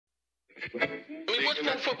I mean, what's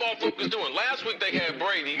Pro Football Focus doing? Last week they had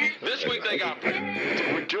Brady. This week they got Brady.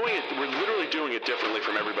 We're literally doing it differently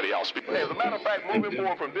from everybody else. As a matter of fact, moving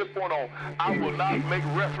forward from this point on, I will not make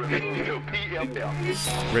reference to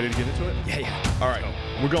PFF. Ready to get into it? Yeah. All right.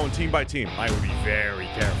 We're going team by team. I would be very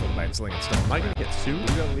careful about slinging stones. Am I going to get sued?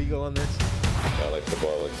 We got legal on this? I like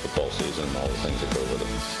football season, and all the things that go with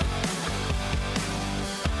it.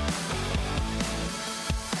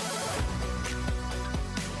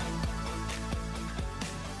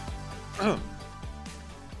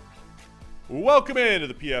 Welcome into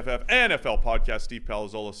the PFF NFL podcast. Steve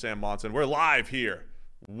Palazzolo, Sam Monson. We're live here,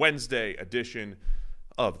 Wednesday edition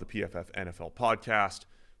of the PFF NFL podcast.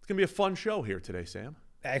 It's going to be a fun show here today, Sam.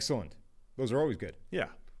 Excellent. Those are always good. Yeah.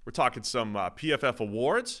 We're talking some PFF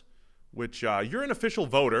Awards, which you're an official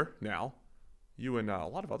voter now. You and a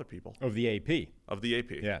lot of other people. Of the AP. Of the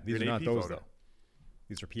AP. Yeah, these are not those, though.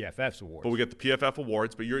 These are PFF's awards. But we get the PFF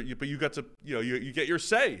Awards, but you got to, you get your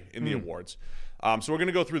say in the awards. So we're going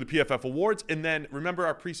to go through the PFF Awards, and then remember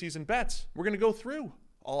our preseason bets. We're going to go through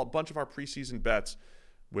a bunch of our preseason bets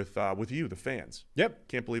with you, the fans. Yep.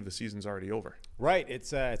 Can't believe the season's already over. Right.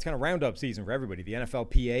 It's kind of roundup season for everybody. The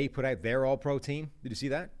NFLPA put out their All-Pro team. Did you see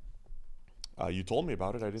that? You told me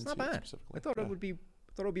about it. I didn't It's not see it bad. specifically. I thought it would be.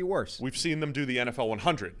 I thought it would be worse. We've seen them do the NFL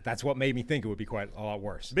 100. That's what made me think it would be quite a lot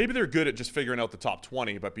worse. Maybe they're good at just figuring out the top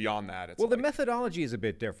 20, but beyond that, it's the methodology is a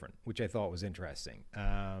bit different, which I thought was interesting.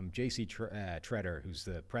 J.C. Treader, who's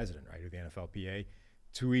the president, right, of the NFLPA,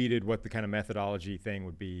 tweeted what the kind of methodology thing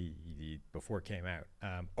would be before it came out.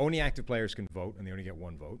 Only active players can vote, and they only get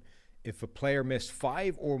one vote. If a player missed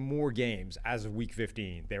 5 or more games as of Week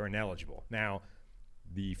 15, they're ineligible. Now,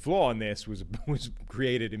 the flaw in this was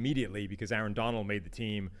created immediately because Aaron Donald made the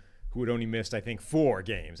team who had only missed, I think, 4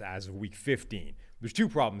 games as of Week 15. There's 2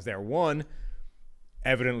 problems there. One,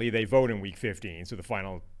 evidently they vote in Week 15, so the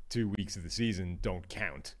final 2 weeks of the season don't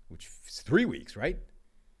count, which is 3 weeks, right?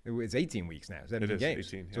 It's 18 weeks now, 17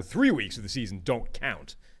 games. 18, yeah. So 3 weeks of the season don't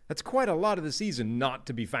count. That's quite a lot of the season not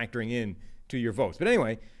to be factoring in to your votes. But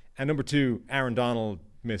anyway, and number 2, Aaron Donald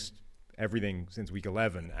missed everything since Week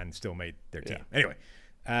 11 and still made their team. Yeah. Anyway.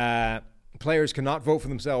 Players cannot vote for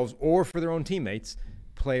themselves or for their own teammates.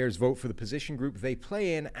 Players vote for the position group they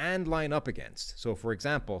play in and line up against. So, for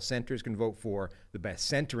example, centers can vote for the best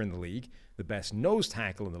center in the league, the best nose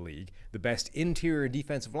tackle in the league, the best interior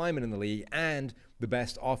defensive lineman in the league, and the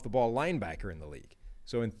best off-the-ball linebacker in the league.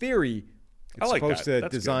 So, in theory, it's supposed to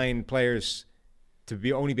design players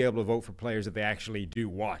to only be able to vote for players that they actually do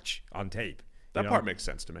watch on tape. That part makes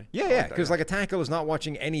sense to me. Yeah, because like a tackle is not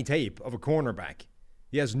watching any tape of a cornerback.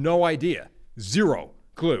 He has no idea, 0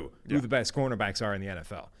 clue who the best cornerbacks are in the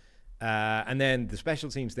NFL. And then the special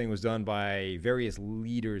teams thing was done by various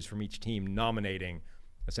leaders from each team nominating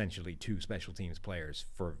essentially 2 special teams players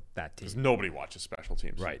for that team. Because nobody watches special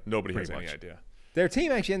teams. Right. Nobody has any idea. Their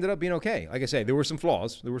team actually ended up being okay. Like I say, there were some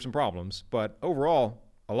flaws, there were some problems, but overall,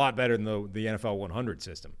 a lot better than the NFL 100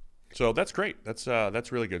 system. So that's great. That's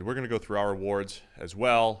really good. We're going to go through our awards as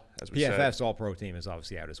well. As we said. PFF's All-Pro team is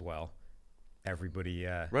obviously out as well. Everybody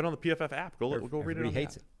right on the PFF app. Go read it on everybody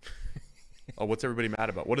hates it. Oh, what's everybody mad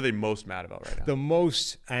about? What are they most mad about right now? The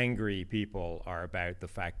most angry people are about the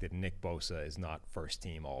fact that Nick Bosa is not first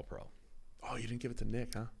team All-Pro. Oh, you didn't give it to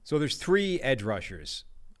Nick, huh? So there's 3 edge rushers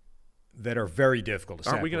that are very difficult to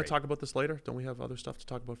separate. Aren't we going to talk about this later? Don't we have other stuff to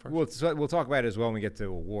talk about first? We'll talk about it as well when we get to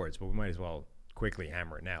awards, but we might as well quickly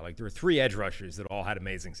hammer it now. Like, there are 3 edge rushers that all had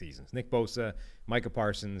amazing seasons. Nick Bosa, Micah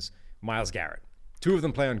Parsons, Myles Garrett. 2 of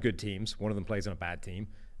them play on good teams. 1 of them plays on a bad team.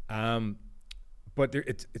 But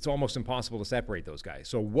it's almost impossible to separate those guys.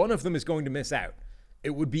 So one of them is going to miss out.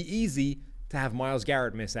 It would be easy to have Myles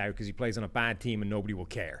Garrett miss out because he plays on a bad team and nobody will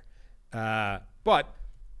care. But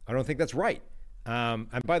I don't think that's right.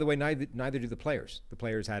 And by the way, neither do the players. The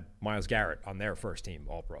players had Myles Garrett on their first team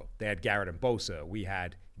All-Pro. They had Garrett and Bosa. We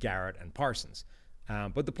had Garrett and Parsons.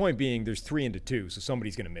 But the point being, there's 3 into 2, so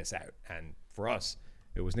somebody's going to miss out. And for us,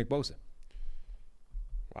 it was Nick Bosa.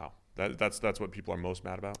 Wow. That's what people are most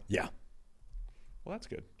mad about? Yeah. Well, that's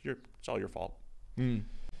good. It's all your fault.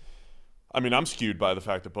 I mean, I'm skewed by the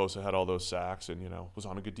fact that Bosa had all those sacks and, was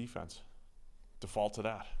on a good defense. Default to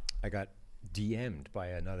that. I got DM'd by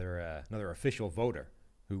another official voter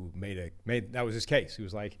who made that was his case. He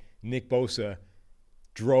was like, Nick Bosa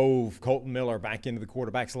drove Colton Miller back into the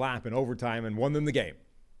quarterback's lap in overtime and won them the game.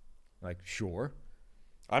 Like, sure.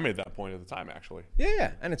 I made that point at the time, actually.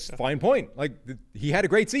 Yeah, and it's a fine point. Like, he had a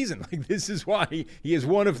great season. Like, this is why he is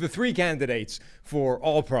one of the 3 candidates for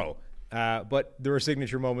All-Pro. But there are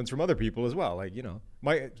signature moments from other people as well. Like,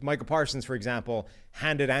 Micah Parsons, for example,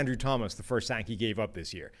 handed Andrew Thomas the first sack he gave up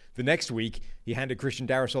this year. The next week, he handed Christian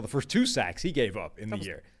Darrisaw the first 2 sacks he gave up in the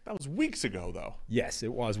year. That was weeks ago, though. Yes,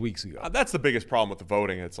 it was weeks ago. That's the biggest problem with the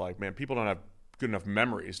voting. It's like, man, people don't have good enough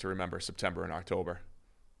memories to remember September and October.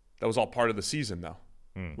 That was all part of the season, though.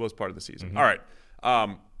 It was part of the season. All right.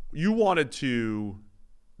 You wanted to...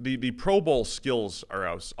 The Pro Bowl skills are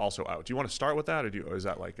also out. Do you want to start with that, or is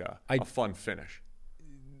that like a fun finish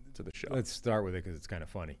to the show? Let's start with it because it's kind of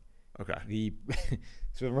funny. Okay.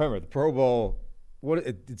 So remember, the Pro Bowl,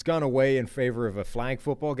 it's gone away in favor of a flag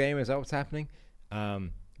football game. Is that what's happening?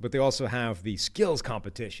 But they also have the skills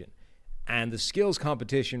competition. And the skills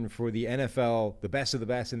competition for the NFL, the best of the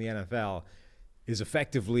best in the NFL, is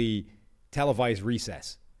effectively televised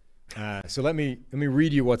recess. So let me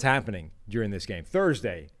read you what's happening during this game.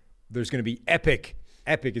 Thursday, there's going to be epic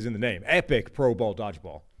is in the name, epic Pro Bowl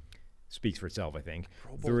dodgeball. Speaks for itself, I think.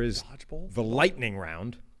 There is dodgeball? The lightning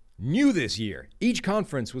round. New this year, each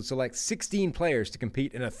conference would select 16 players to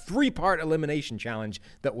compete in a 3-part elimination challenge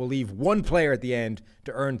that will leave 1 player at the end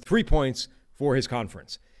to earn 3 points for his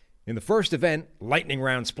conference. In the first event, lightning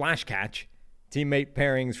round splash catch, teammate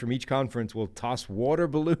pairings from each conference will toss water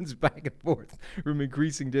balloons back and forth from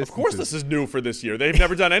increasing distances. Of course this is new for this year. They've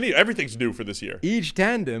never done everything's new for this year. Each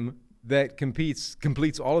tandem that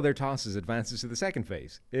completes all of their tosses advances to the second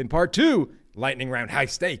phase. In part 2, lightning round high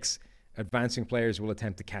stakes. Advancing players will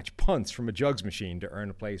attempt to catch punts from a jugs machine to earn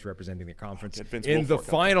a place representing their conference in the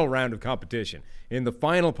final round of competition. In the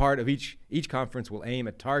final part of each conference will aim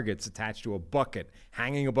at targets attached to a bucket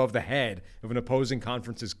hanging above the head of an opposing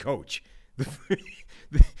conference's coach.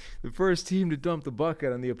 The first team to dump the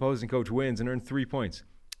bucket on the opposing coach wins and earns 3 points.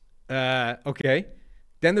 Okay.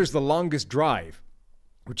 Then there's the longest drive,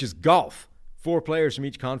 which is golf. 4 players from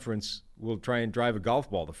each conference will try and drive a golf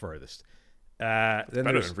ball the furthest. Then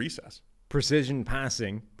Better than recess. Precision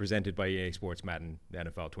passing, presented by EA Sports Madden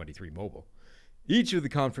NFL 23 Mobile. Each of the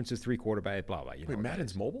conferences 3 quarterback, blah, blah. Wait,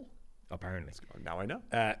 Madden's mobile? Apparently. Now I know.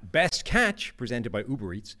 Best catch, presented by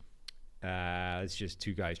Uber Eats. It's just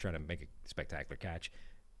 2 guys trying to make a spectacular catch.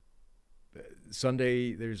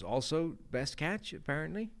 Sunday, there's also best catch,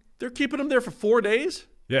 apparently. They're keeping them there for 4 days?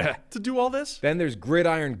 Yeah. To do all this? Then there's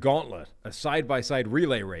Gridiron Gauntlet, a side-by-side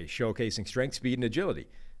relay race showcasing strength, speed, and agility.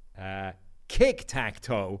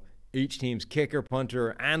 Kick-tack-toe, each team's kicker,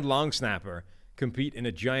 punter, and long snapper compete in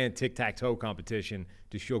a giant tic-tac-toe competition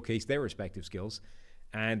to showcase their respective skills.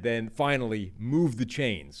 And then finally, Move the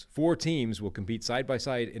Chains. 4 teams will compete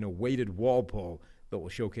side-by-side in a weighted wall pull that will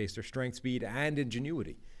showcase their strength, speed, and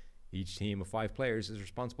ingenuity. Each team of 5 players is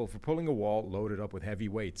responsible for pulling a wall loaded up with heavy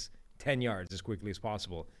weights 10 yards as quickly as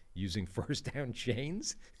possible using first down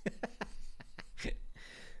chains.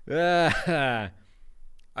 I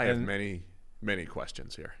have many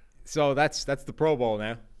questions here. So that's the Pro Bowl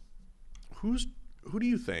now. Who do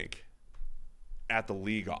you think at the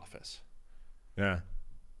league office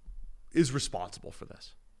is responsible for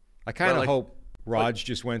this? I kind of hope Raj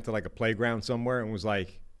just went to like a playground somewhere and was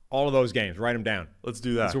like, all of those games, write them down. Let's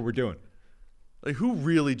do that. That's what we're doing. Like, who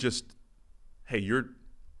really just, hey,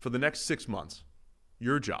 for the next 6 months,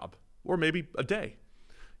 your job, or maybe a day,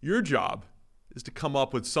 your job is to come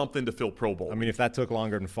up with something to fill Pro Bowl. I mean, if that took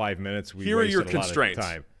longer than 5 minutes, we Here are your wasted a lot constraints. of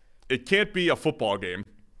time. It can't be a football game.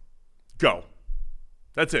 Go.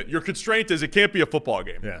 That's it. Your constraint is it can't be a football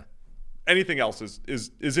game. Yeah. Anything else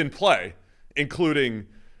is in play, including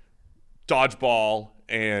dodgeball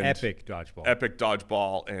and Epic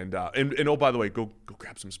dodgeball. and oh, by the way, go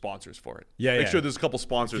grab some sponsors for it. Yeah, Make sure there's a couple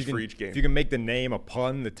sponsors for each game. If you can make the name a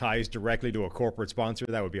pun that ties directly to a corporate sponsor,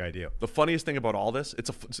 that would be ideal. The funniest thing about all this,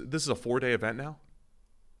 this is a 4-day event now.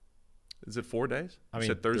 Is it 4 days? I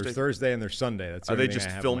mean, Thursday? there's Thursday and there's Sunday. That's the Are they only thing just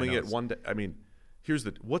I have filming on my it notes. one day? I mean,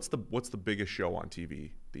 what's the biggest show on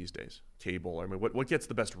TV these days? Cable. I mean, what gets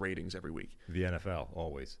the best ratings every week? The NFL,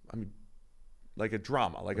 always. I mean, like a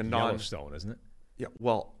drama, like a Yellowstone, isn't it? Yeah,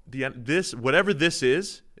 well, whatever this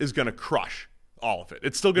is going to crush all of it.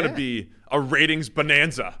 It's still going to be a ratings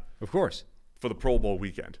bonanza. Of course. For the Pro Bowl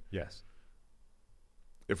weekend. Yes.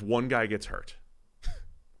 If one guy gets hurt,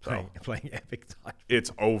 playing epic dodgeball.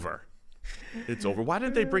 It's over. It's over. Why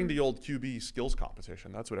didn't they bring the old QB skills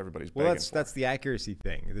competition? That's what everybody's begging for. That's the accuracy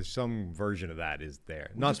thing. There's some version of that is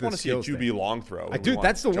there. I just want to see a QB long throw. Dude,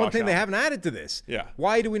 that's the one thing they haven't added to this. Yeah.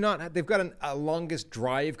 Why do we not? They've got a longest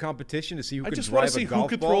drive competition to see who can drive a golf ball. I just want to see who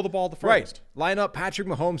could throw the ball the furthest. Right. Line up Patrick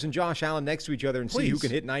Mahomes and Josh Allen next to each other and see who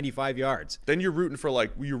can hit 95 yards. Then you root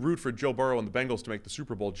for Joe Burrow and the Bengals to make the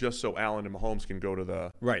Super Bowl just so Allen and Mahomes can go to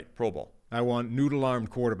the Pro Bowl. I want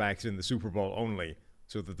noodle-armed quarterbacks in the Super Bowl only,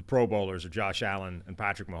 so that the Pro Bowlers are Josh Allen and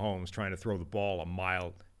Patrick Mahomes trying to throw the ball a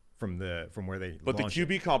mile from where they But the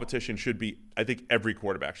QB competition should be, I think every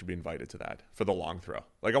quarterback should be invited to that for the long throw.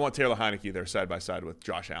 Like I want Taylor Heineke there side by side with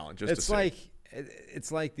Josh Allen. It's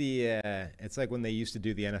like when they used to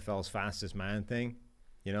do the NFL's fastest man thing,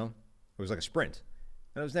 you know? It was like a sprint.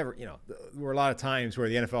 And it was never, you know, there were a lot of times where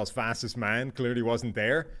the NFL's fastest man clearly wasn't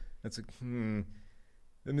there. It's like, I mean,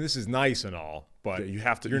 this is nice and all, but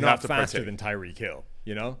you're not faster than Tyreek Hill,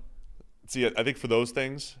 you know? See, I think for those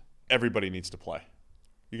things, everybody needs to play.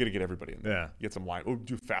 You got to get everybody in there. Yeah. You get some line. Oh,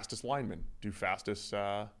 do fastest lineman. Do fastest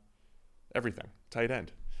everything. Tight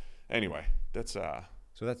end. Anyway, that's so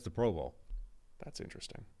that's the Pro Bowl. That's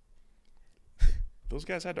interesting. Those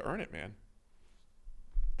guys had to earn it, man.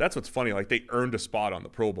 That's what's funny. Like they earned a spot on the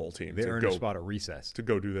Pro Bowl team. They earned a spot at recess to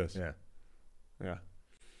go do this. Yeah. Yeah.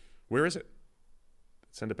 Where is it?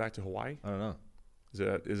 Send it back to Hawaii? I don't know.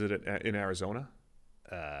 Is it in Arizona?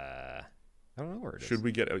 I don't know where it is. Should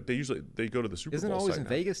we get? They go to the Super Bowl. Isn't it always site in now.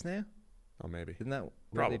 Vegas now? Oh, maybe. Isn't that where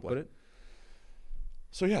Probably. they put it?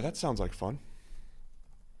 So yeah, that sounds like fun.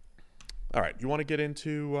 All right, you want to get into?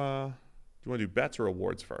 Do you want to do bets or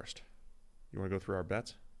awards first? You want to go through our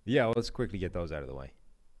bets? Yeah, well, let's quickly get those out of the way.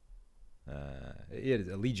 It is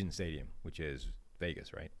Allegiant Stadium, which is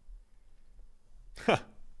Vegas, right? That's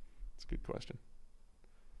a good question.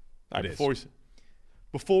 All right, it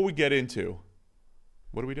before we get into,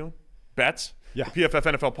 what are we doing? Bets? Yeah. The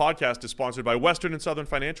PFF NFL podcast is sponsored by Western and Southern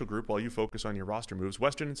Financial Group. While you focus on your roster moves,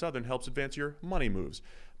 Western and Southern helps advance your money moves.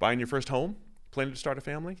 Buying your first home? Planning to start a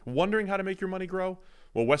family? Wondering how to make your money grow?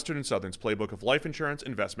 Well, Western and Southern's playbook of life insurance,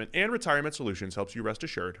 investment, and retirement solutions helps you rest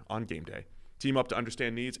assured on game day. Team up to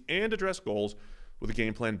understand needs and address goals with a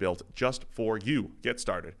game plan built just for you. Get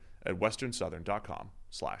started at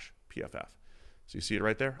westernsouthern.com/PFF. So you see it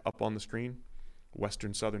right there up on the screen,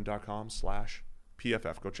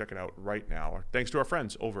 westernsouthern.com/PFF. Go check it out right now. Thanks to our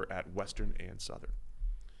friends over at Western and Southern.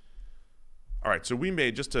 All right, so we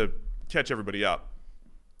made, just to catch everybody up,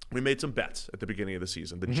 we made some bets at the beginning of the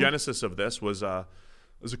season. The genesis of this was a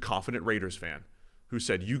confident Raiders fan who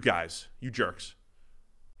said, you guys, you jerks,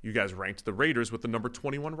 you guys ranked the Raiders with the number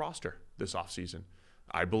 21 roster this offseason.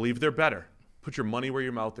 I believe they're better. Put your money where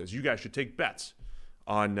your mouth is. You guys should take bets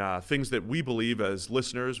on things that we believe as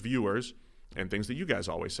listeners, viewers, and things that you guys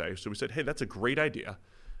always say. So we said, hey, that's a great idea,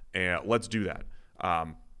 and let's do that. I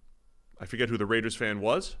forget who the Raiders fan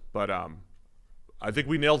was, but I think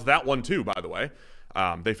we nailed that one too, by the way.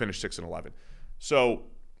 They finished 6-11. So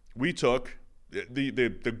we took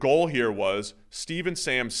the goal here was Steve and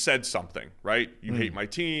Sam said something, right? You hate my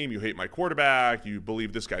team, you hate my quarterback, you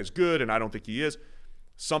believe this guy's good, and I don't think he is.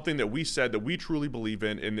 Something that we said that we truly believe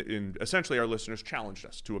in essentially our listeners challenged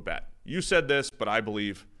us to a bet. You said this, but I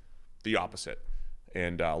believe the opposite.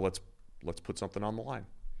 And let's put something on the line.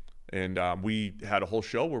 And we had a whole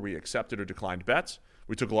show where we accepted or declined bets.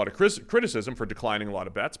 We took a lot of criticism for declining a lot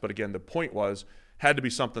of bets, but again, the point had to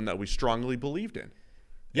be something that we strongly believed in.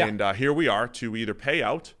 Yeah. And here we are to either pay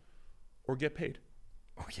out or get paid.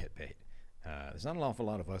 Or get paid. There's not an awful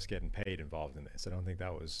lot of us getting paid involved in this. I don't think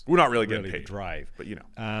that was we're not really getting paid the drive. But you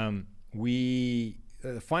know. The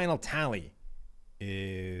final tally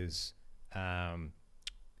is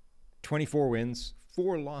 24 wins,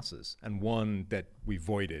 4 losses, and 1 that we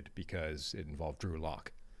voided because it involved Drew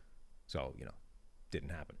Lock. So, didn't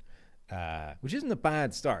happen. Which isn't a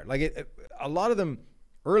bad start. Like a lot of them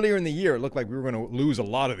earlier in the year, it looked like we were going to lose a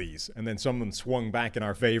lot of these, and then some of them swung back in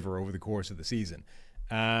our favor over the course of the season.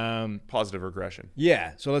 Positive regression.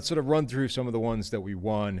 Yeah, so let's sort of run through some of the ones that we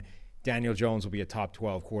won. Daniel Jones will be a top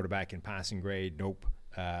 12 quarterback in passing grade. Nope.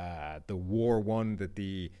 The WAR one that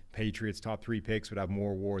the Patriots' top 3 picks would have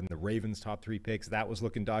more WAR than the Ravens' top 3 picks. That was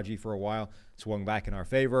looking dodgy for a while. Swung back in our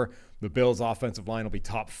favor. The Bills' offensive line will be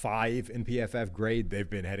top 5 in PFF grade. They've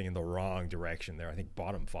been heading in the wrong direction there. I think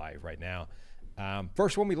bottom 5 right now.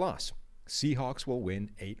 First one we lost. Seahawks will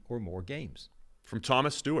win 8 or more games. From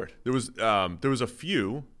Thomas Stewart. There was a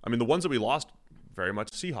few. I mean, the ones that we lost, very much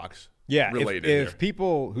Seahawks related. If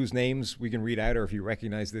people whose names we can read out, or if you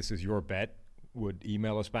recognize this as your bet, would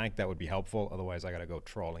email us back, that would be helpful. Otherwise, I got to go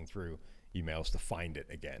trawling through emails to find it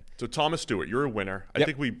again. So Thomas Stewart, you're a winner. I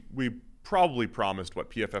think we probably promised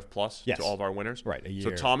PFF Plus to all of our winners. Right, a year.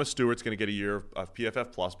 So Thomas Stewart's going to get a year of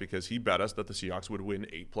PFF Plus because he bet us that the Seahawks would win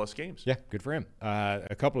 8+ games. Yeah, good for him.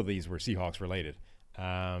 A couple of these were Seahawks related.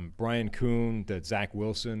 Brian Kuhn, that Zach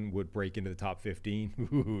Wilson would break into the top 15.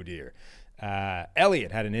 Ooh, dear.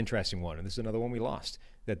 Elliott had an interesting one, and this is another one we lost,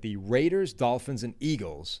 that the Raiders, Dolphins, and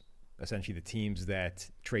Eagles, essentially the teams that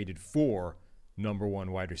traded for number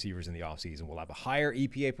 1 wide receivers in the offseason, will have a higher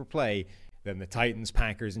EPA per play than the Titans,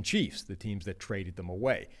 Packers, and Chiefs, the teams that traded them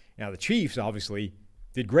away. Now, the Chiefs obviously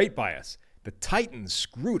did great by us. The Titans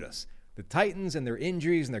screwed us. The Titans and their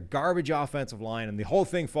injuries and their garbage offensive line and the whole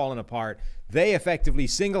thing falling apart, they effectively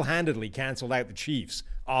single-handedly canceled out the Chiefs'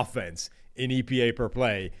 offense in EPA per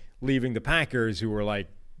play, leaving the Packers, who were like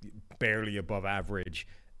barely above average,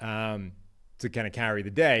 to kind of carry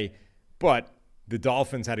the day. But the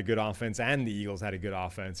Dolphins had a good offense and the Eagles had a good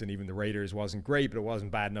offense, and even the Raiders wasn't great, but it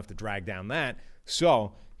wasn't bad enough to drag down that.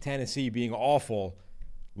 So Tennessee, being awful,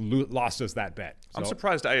 lost us that bet. So, I'm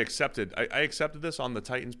surprised I accepted this on the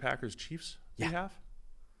Titans, Packers, Chiefs behalf.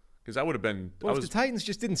 Because that would have been... Well, if the Titans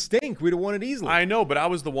just didn't stink, we'd have won it easily. I know, but I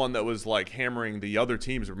was the one that was like hammering the other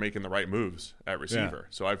teams were making the right moves at receiver.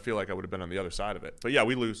 So I feel like I would have been on the other side of it. But yeah,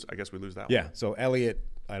 we lose. I guess we lose that one. Yeah, so Elliot,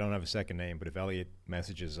 I don't have a second name, but if Elliot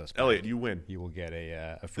messages us, Elliot, you win. He will get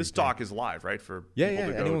a free This doc is live, right? For people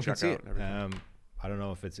to go anyone check can see out it. and everything. I don't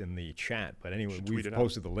know if it's in the chat, but anyway, tweet we've it out.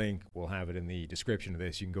 posted the link. We'll have it in the description of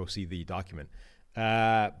this. You can go see the document.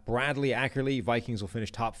 Bradley Ackerley, Vikings will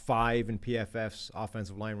finish top 5 in PFF's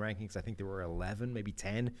offensive line rankings. I think there were 11, maybe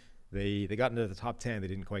 10. They got into the top 10. They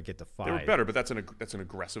didn't quite get to 5. They were better, but that's an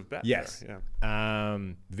aggressive bet. Yes. There. Yeah.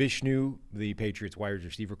 Vishnu, the Patriots wide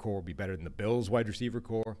receiver core, will be better than the Bills wide receiver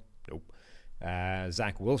core. Nope.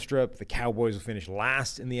 Zach Wilstrup, the Cowboys will finish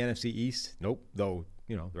last in the NFC East. Nope. Though,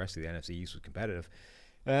 the rest of the NFC East was competitive.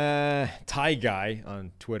 Ty Guy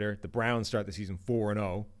on Twitter, the Browns start the season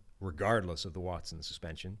 4-0, regardless of the Watson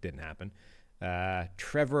suspension. Didn't happen.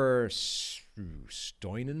 Trevor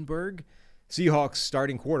Steunenberg, Seahawks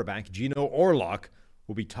starting quarterback, Geno Orlock,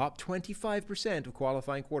 will be top 25% of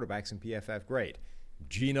qualifying quarterbacks in PFF grade.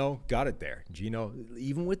 Geno got it there. Geno,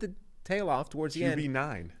 even with the tail off towards the end,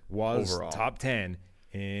 QB9 was overall. top 10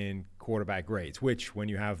 in quarterback grades, which when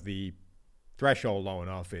you have the threshold low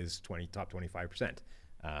enough is top 25%.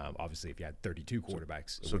 Obviously, if you had 32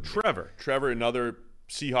 quarterbacks. So Trevor, another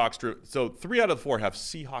Seahawks. So 3 out of the 4 have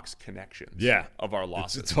Seahawks connections. Of our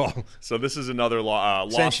losses. It's all. So this is another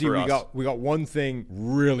loss Essentially, for us. we got one thing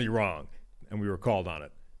really wrong, and we were called on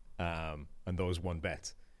it, and those won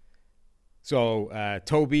bets. So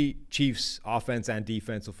Toby, Chiefs offense and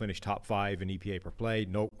defense will finish top 5 in EPA per play.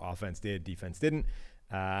 Nope, offense did, defense didn't.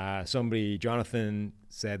 Jonathan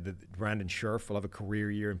said that Brandon Scherf will have a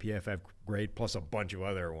career year in PFF grade, plus a bunch of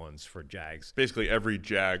other ones for Jags. Basically, every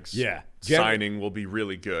Jags signing will be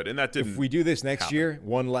really good, and that didn't. If we do this next happen. year,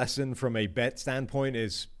 one lesson from a bet standpoint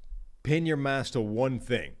is pin your mask to one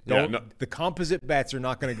thing. The composite bets are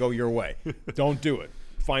not going to go your way. Don't do it.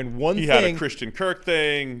 Find one thing. He had a Christian Kirk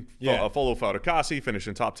thing, Folo Faudakasi,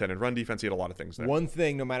 finishing top 10 in run defense. He had a lot of things there. One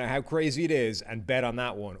thing, no matter how crazy it is, and bet on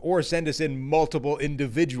that one. Or send us in multiple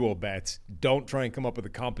individual bets. Don't try and come up with a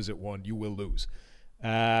composite one. You will lose.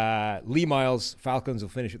 Lee Miles, Falcons will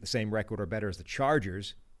finish with the same record or better as the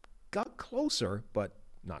Chargers. Got closer, but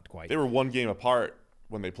not quite. They were one game apart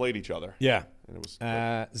when they played each other. Yeah. And it was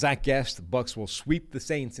Zach Guest, the Bucks will sweep the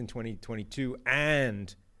Saints in 2022,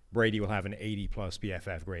 and Brady will have an 80-plus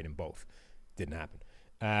PFF grade in both. Didn't happen.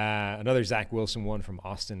 Another Zach Wilson one from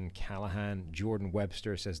Austin Callahan. Jordan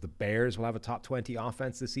Webster says the Bears will have a top 20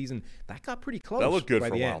 offense this season. That got pretty close. That looked good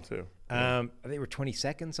for a while, end. too. I think they were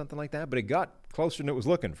 22nd, something like that, but it got closer than it was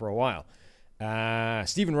looking for a while.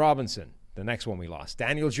 Steven Robinson, the next one we lost.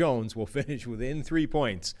 Daniel Jones will finish within 3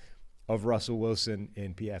 points of Russell Wilson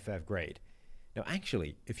in PFF grade. Now,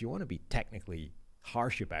 actually, if you want to be technically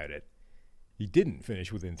harsh about it, he didn't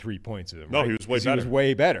finish within 3 points of him. No, right? he was way better. He was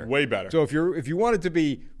way better. Way better. So if you wanted to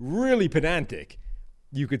be really pedantic,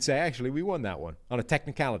 you could say, actually, we won that one on a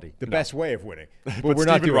technicality, the best way of winning. But we're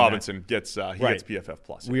not doing Robinson that. gets Right. gets PFF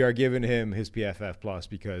plus. We are giving him his PFF plus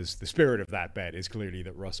because the spirit of that bet is clearly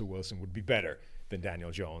that Russell Wilson would be better than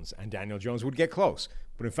Daniel Jones, and Daniel Jones would get close.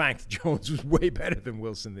 But in fact, Jones was way better than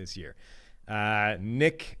Wilson this year.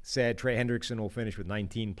 Nick said Trey Hendrickson will finish with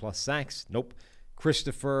 19 plus sacks. Nope.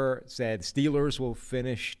 Christopher said Steelers will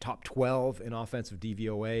finish top 12 in offensive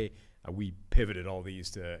DVOA. We pivoted all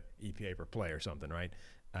these to EPA per play or something, right?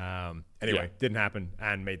 Anyway, didn't happen,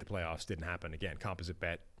 and made the playoffs. Didn't happen. Again, composite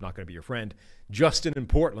bet, not going to be your friend. Justin in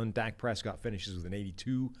Portland, Dak Prescott finishes with an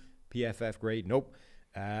 82 PFF grade. Nope.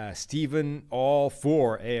 Steven, all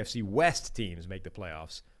 4 AFC West teams make the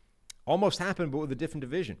playoffs. Almost happened, but with a different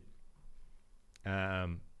division.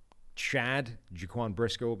 Chad, Jaquan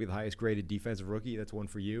Briscoe will be the highest graded defensive rookie. That's one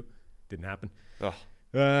for you. Didn't happen.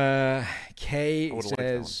 Kay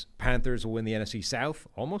says Panthers will win the NFC South.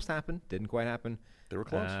 Almost happened. Didn't quite happen. They were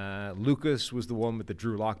close. Lucas was the one with the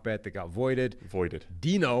Drew Lock bet that got voided.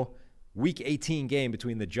 Dino, Week 18 game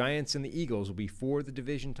between the Giants and the Eagles will be for the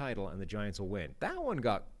division title, and the Giants will win. That one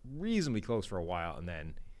got reasonably close for a while, and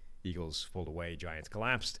then Eagles pulled away. Giants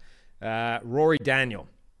collapsed. Rory Daniel.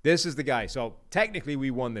 This is the guy. So technically, we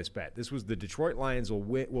won this bet. This was the Detroit Lions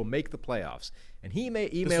will make the playoffs. And he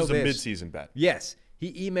emailed this was a midseason bet. Yes.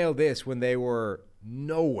 He emailed this when they were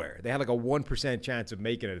nowhere. They had like a 1% chance of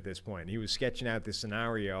making it at this point. He was sketching out this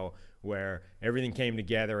scenario where everything came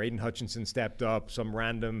together. Aiden Hutchinson stepped up. Some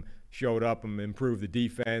random showed up and improved the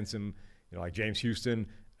defense. And, like James Houston.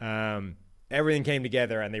 Everything came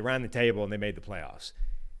together, and they ran the table, and they made the playoffs.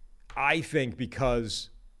 I think because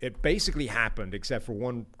it basically happened, except for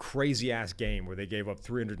one crazy-ass game where they gave up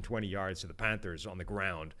 320 yards to the Panthers on the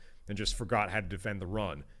ground and just forgot how to defend the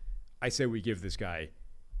run. I say we give this guy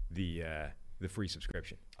the free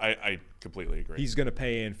subscription. I completely agree. He's going to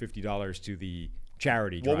pay in $50 to the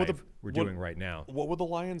charity drive we're doing right now. What were the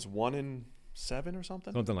Lions, 1-7 or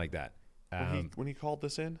something? Something like that. When he called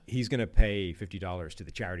this in? He's going to pay $50 to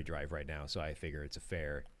the charity drive right now, so I figure it's a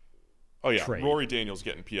fair trade. Rory Daniel's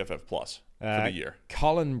getting PFF Plus for the year.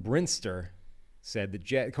 Colin Brinster said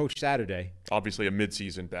that Coach Saturday, obviously a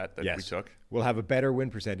midseason bet that we took, will have a better win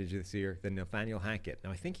percentage this year than Nathaniel Hackett.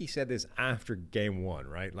 Now, I think he said this after game one,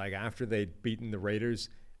 right? Like after they'd beaten the Raiders.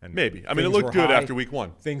 And maybe. I mean, it looked good after week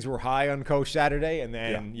one. Things were high on Coach Saturday, and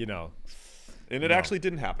then, And it actually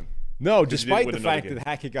didn't happen. No, despite the fact that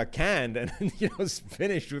Hackett got canned and was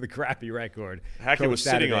finished with a crappy record. Hackett was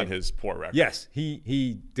sitting on his poor record. Yes,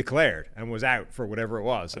 he declared and was out for whatever it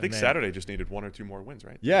was. I think Saturday just needed 1 or 2 more wins,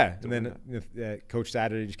 right? Yeah, and then Coach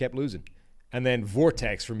Saturday just kept losing. And then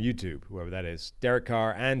Vortex from YouTube, whoever that is, Derek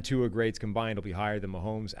Carr and Tua grades combined will be higher than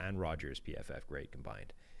Mahomes and Rodgers' PFF grade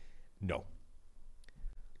combined. No.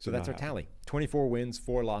 So that's our tally. 24 wins,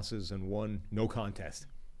 4 losses, and 1 no contest.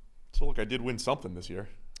 So look, I did win something this year.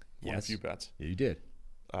 Won a few bets. Yeah, you did.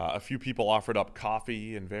 A few people offered up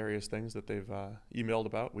coffee and various things that they've emailed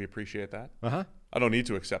about. We appreciate that. Uh-huh. I don't need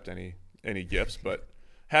to accept any gifts, but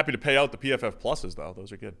happy to pay out the PFF pluses, though.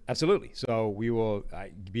 Those are good. Absolutely. So we will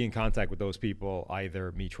be in contact with those people,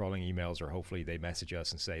 either me trolling emails or hopefully they message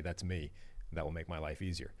us and say, that's me. That will make my life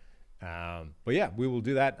easier. But yeah, we will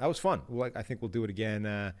do that. That was fun. I think we'll do it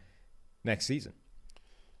again next season.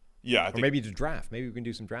 Yeah, I think maybe to draft. Maybe we can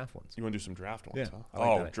do some draft ones. You want to do some draft ones? Yeah, huh?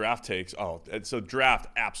 like that. Draft takes. So draft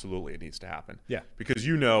absolutely it needs to happen. Yeah, because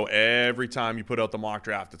every time you put out the mock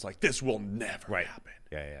draft, it's like this will never happen.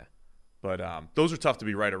 Yeah. But those are tough to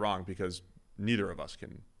be right or wrong because neither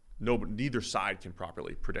side can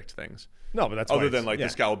properly predict things. No, but that's other than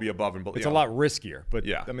this guy will be above and below. It's a lot riskier, but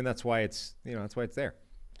yeah, I mean that's why it's there.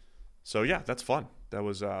 So yeah, that's fun. That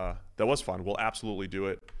was fun. We'll absolutely do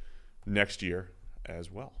it next year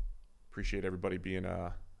as well. Appreciate everybody being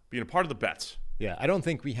a part of the bets. Yeah, I don't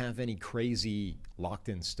think we have any crazy locked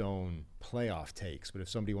in stone playoff takes, but if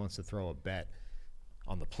somebody wants to throw a bet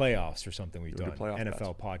on the playoffs or something we've done,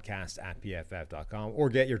 NFL podcast at PFF.com, or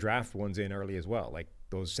get your draft ones in early as well. Like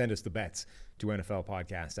those, send us the bets to NFL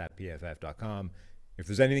podcast at PFF.com. If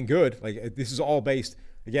there's anything good, this is all based,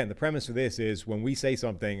 again, the premise of this is when we say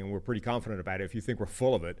something and we're pretty confident about it, if you think we're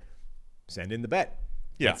full of it, send in the bet.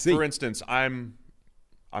 Yeah, for instance,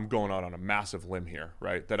 I'm going out on a massive limb here,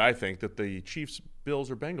 right? That I think that the Chiefs, Bills,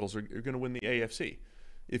 or Bengals are going to win the AFC.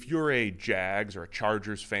 If you're a Jags or a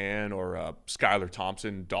Chargers fan or a Skylar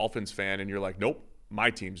Thompson Dolphins fan and you're like, nope, my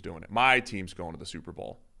team's doing it. My team's going to the Super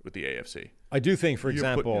Bowl with the AFC. I do think, for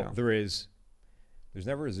example, there's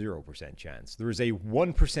never a 0% chance. There is a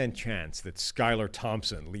 1% chance that Skylar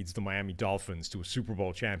Thompson leads the Miami Dolphins to a Super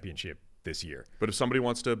Bowl championship this year. But if somebody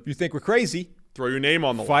wants to... You think we're crazy? Throw your name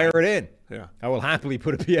on the Fire line. it in. Yeah. I will happily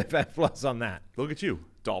put a PFF plus on that. Look at you,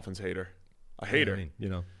 Dolphins hater. A hater. I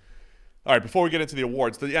mean, All right, before we get into the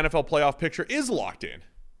awards, the NFL playoff picture is locked in.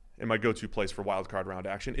 And my go-to place for wildcard round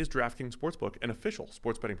action is DraftKings Sportsbook, an official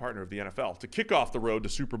sports betting partner of the NFL. To kick off the road to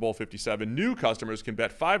Super Bowl 57, new customers can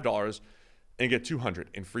bet $5 and get $200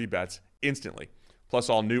 in free bets instantly. Plus,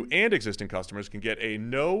 all new and existing customers can get a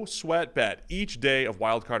no-sweat bet each day of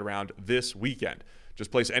wildcard round this weekend.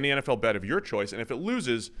 Just place any NFL bet of your choice, and if it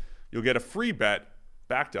loses, you'll get a free bet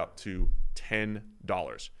backed up to $10.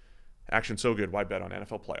 Action so good, why bet on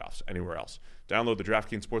NFL playoffs anywhere else? Download the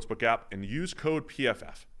DraftKings Sportsbook app and use code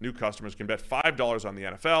PFF. New customers can bet $5 on the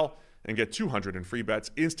NFL and get $200 in free bets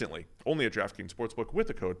instantly. Only at DraftKings Sportsbook with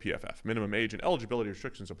the code PFF. Minimum age and eligibility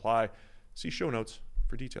restrictions apply. See show notes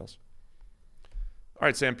for details. All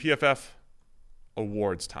right, Sam, PFF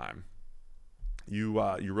Awards time. You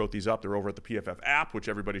wrote these up. They're over at the PFF app, which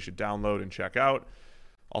everybody should download and check out.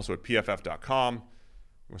 Also at PFF.com. You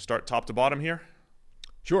want to start top to bottom here?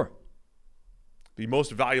 Sure. The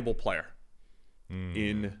most valuable player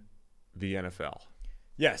in the NFL.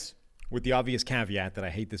 Yes, with the obvious caveat that I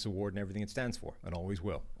hate this award and everything it stands for, and always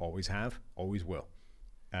will. Always have, always will.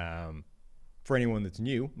 For anyone that's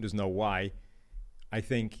new, doesn't know why, I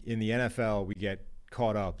think in the NFL we get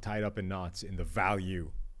tied up in knots in the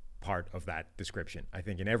value part of that description. I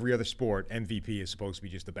think in every other sport, MVP is supposed to be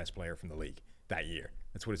just the best player from the league that year.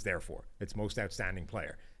 That's what it's there for. It's most outstanding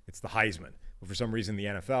player. It's the Heisman. But for some reason, the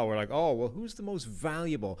NFL, we're like, oh, well, who's the most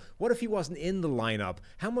valuable? What if he wasn't in the lineup?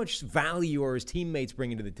 How much value are his teammates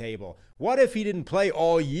bringing to the table? What if he didn't play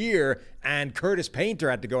all year and Curtis Painter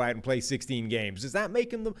had to go out and play 16 games? Does that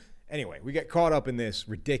make him the... Anyway, we get caught up in this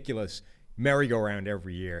ridiculous merry-go-round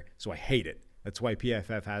every year, so I hate it. That's why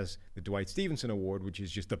PFF has the Dwight Stevenson Award, which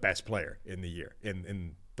is just the best player in the year,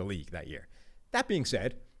 in the league that year. That being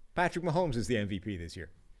said, Patrick Mahomes is the MVP this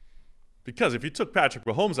year. Because if you took Patrick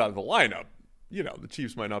Mahomes out of the lineup, the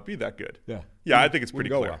Chiefs might not be that good. Yeah, I think it's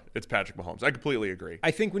pretty clear. Well. It's Patrick Mahomes. I completely agree.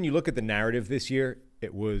 I think when you look at the narrative this year,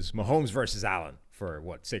 it was Mahomes versus Allen for,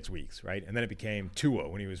 6 weeks, right? And then it became Tua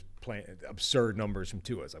when he was playing absurd numbers from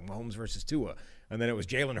Tua. It's like Mahomes versus Tua. And then it was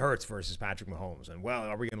Jalen Hurts versus Patrick Mahomes. And,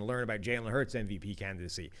 are we going to learn about Jalen Hurts' MVP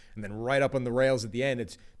candidacy? And then right up on the rails at the end,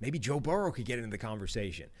 it's maybe Joe Burrow could get into the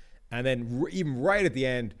conversation. And then even right at the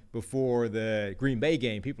end, before the Green Bay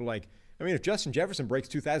game, people are like, if Justin Jefferson breaks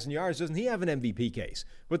 2,000 yards, doesn't he have an MVP case?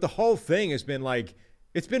 But the whole thing has been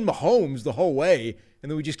it's been Mahomes the whole way,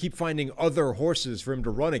 and then we just keep finding other horses for him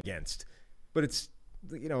to run against. But it's,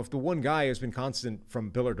 if the one guy has been constant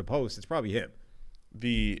from pillar to post, it's probably him.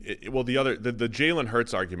 The Jalen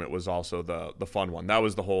Hurts argument was also the fun one. That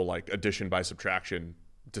was the whole addition by subtraction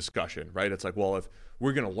discussion, right? It's like, well, if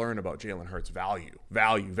we're going to learn about Jalen Hurts'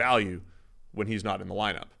 value when he's not in the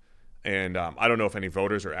lineup. And I don't know if any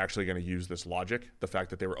voters are actually going to use this logic, the fact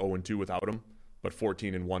that they were 0-2 without him, but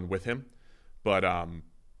 14-1 with him. But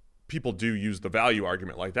people do use the value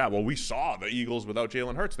argument like that. Well, we saw the Eagles without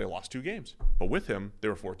Jalen Hurts. They lost 2 games. But with him, they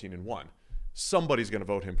were 14-1. Somebody's going to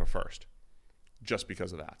vote him for first just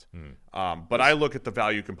because of that. But I look at the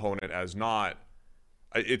value component as not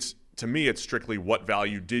 – to me, it's strictly what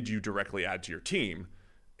value did you directly add to your team.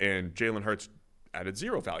 And Jalen Hurts added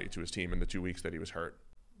 0 value to his team in the 2 weeks that he was hurt.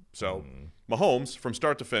 So Mahomes, from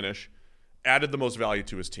start to finish, added the most value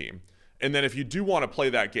to his team. And then if you do want to play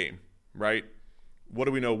that game, right, what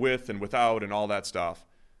do we know with and without and all that stuff,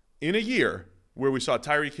 in a year where we saw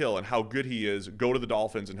Tyreek Hill and how good he is go to the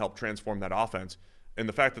Dolphins and help transform that offense, and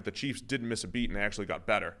the fact that the Chiefs didn't miss a beat and they actually got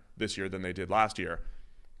better this year than they did last year,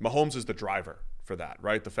 Mahomes is the driver for that,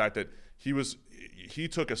 right? The fact that he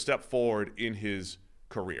took a step forward in his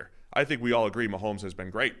career. I think we all agree Mahomes has been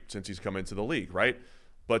great since he's come into the league, right?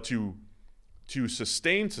 But to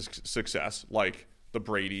sustain success like the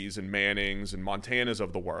Bradys and Mannings and Montanas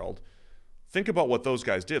of the world, think about what those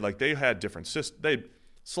guys did. They had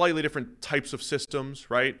slightly different types of systems,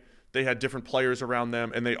 right? They had different players around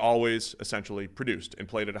them, and they always essentially produced and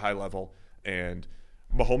played at a high level. And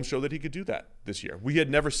Mahomes showed that he could do that this year. We had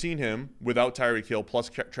never seen him without Tyreek Hill plus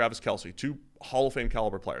Travis Kelce, 2 Hall of Fame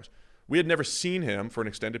caliber players. We had never seen him for an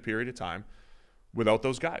extended period of time without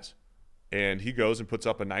those guys. And he goes and puts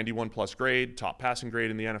up a 91-plus grade, top passing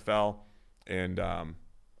grade in the NFL. And I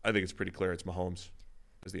think it's pretty clear it's Mahomes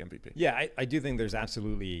as the MVP. Yeah, I do think there's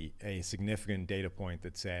absolutely a significant data point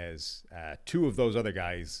that says 2 of those other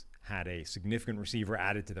guys had a significant receiver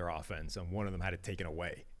added to their offense, and one of them had it taken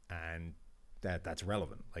away. And that's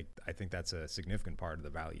relevant. I think that's a significant part of the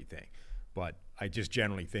value thing. But I just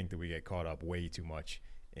generally think that we get caught up way too much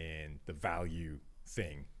in the value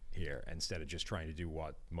thing here instead of just trying to do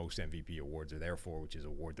what most MVP awards are there for, which is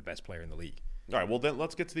award the best player in the league. All right, well then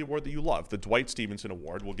let's get to the award that you love, the Dwight Stevenson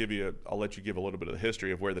Award. I'll let you give a little bit of the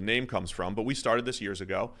history of where the name comes from, but we started this years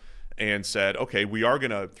ago and said, okay, we are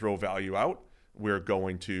going to throw value out. We're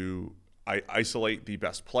going to isolate the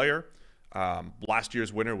best player. Last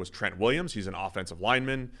year's winner was Trent Williams. He's an offensive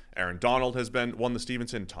lineman. Aaron Donald has won the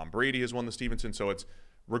Stevenson. Tom Brady has won the Stevenson. So it's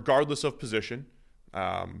regardless of position,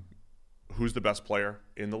 who's the best player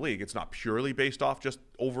in the league. It's not purely based off just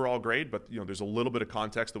overall grade, but there's a little bit of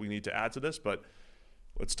context that we need to add to this. But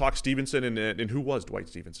let's talk Stevenson and who was Dwight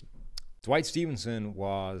Stevenson. Dwight Stevenson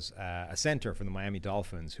was a center for the Miami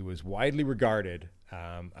Dolphins who was widely regarded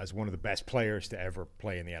as one of the best players to ever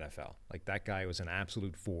play in the NFL. That guy was an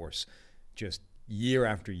absolute force, just year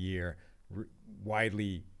after year,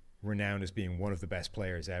 widely renowned as being one of the best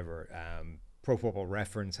players ever. Pro Football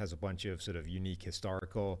Reference has a bunch of sort of unique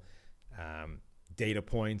historical data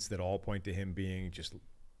points that all point to him being just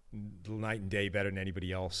night and day better than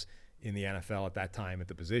anybody else in the NFL at that time at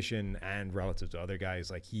the position and relative to other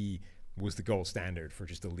guys. He was the gold standard for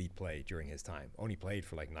just elite play during his time. Only played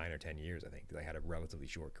for 9 or 10 years, I think. They had a relatively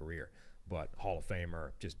short career, but Hall of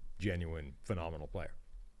Famer, just genuine, phenomenal player.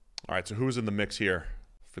 All right, so who's in the mix here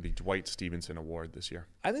for the Dwight Stevenson Award this year?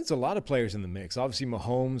 I think it's a lot of players in the mix. Obviously,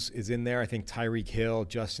 Mahomes is in there. I think Tyreek Hill,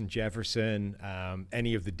 Justin Jefferson,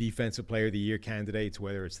 any of the Defensive Player of the Year candidates,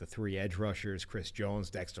 whether it's the 3 edge rushers, Chris Jones,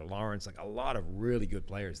 Dexter Lawrence, like a lot of really good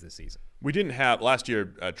players this season. We didn't have last year.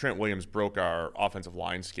 Trent Williams broke our offensive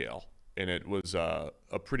line scale, and it was a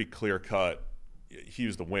pretty clear cut. He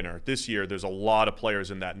was the winner. This year, there's a lot of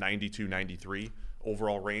players in that 92, 93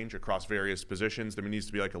 overall range across various positions. There needs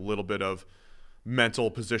to be like a little bit of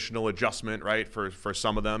mental positional adjustment, right, for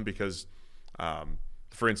some of them, because,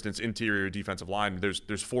 for instance, interior defensive line,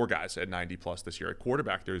 there's 4 guys at 90 plus this year. At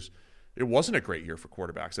quarterback, it wasn't a great year for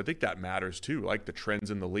quarterbacks. I think that matters too, like the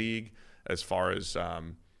trends in the league as far as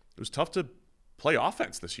it was tough to play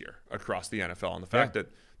offense this year across the NFL, and the fact that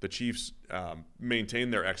the Chiefs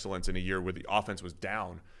maintained their excellence in a year where the offense was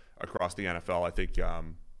down across the NFL,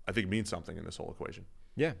 I think means something in this whole equation.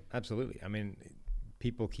 Yeah, absolutely. I mean,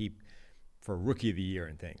 people keep, for Rookie of the Year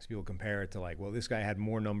and things, people compare it to like, well, this guy had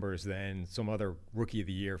more numbers than some other Rookie of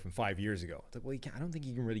the Year from 5 years ago. It's like, well, I don't think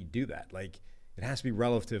you can really do that. Like, it has to be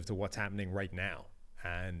relative to what's happening right now,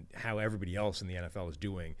 and how everybody else in the NFL is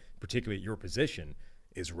doing, particularly at your position,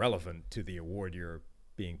 is relevant to the award you're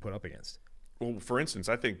being put up against. Well, for instance,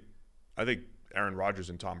 I think Aaron Rodgers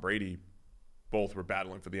and Tom Brady both were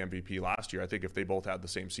battling for the MVP last year. I think if they both had the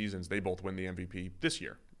same seasons, they both win the MVP this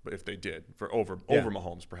year. But if they did, over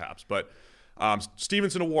Mahomes perhaps. But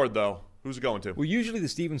Stevenson Award, though, who's it going to? Well, usually the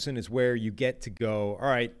Stevenson is where you get to go, all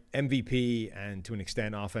right, MVP and to an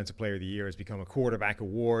extent Offensive Player of the Year has become a quarterback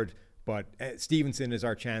award. But Stevenson is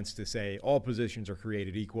our chance to say all positions are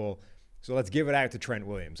created equal. So let's give it out to Trent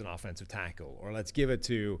Williams, an offensive tackle, or let's give it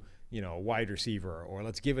to, a wide receiver, or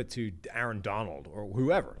let's give it to Aaron Donald or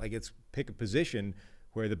whoever. Like, it's pick a position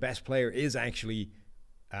where the best player is actually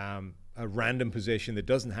a random position that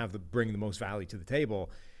doesn't have bring the most value to the table.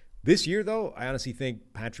 This year, though, I honestly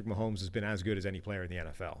think Patrick Mahomes has been as good as any player in the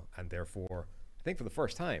NFL, and therefore, I think for the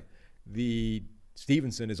first time, the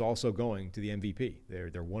Stevenson is also going to the MVP.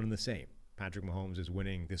 They're one and the same. Patrick Mahomes is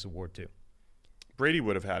winning this award too. Brady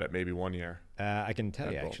would have had it maybe one year. I can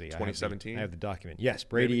tell you, actually. 2017? I have the document. Yes,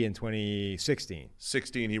 Brady in 2016.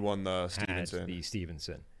 16, he won the Stevenson. Had the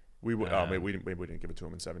Stevenson. Maybe we didn't give it to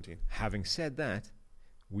him in 17. Having said that,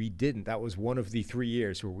 we didn't. That was one of the 3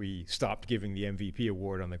 years where we stopped giving the MVP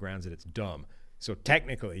award on the grounds that it's dumb. So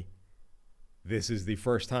technically, this is the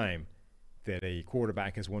first time that a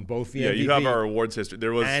quarterback has won both the MVP you have our awards history.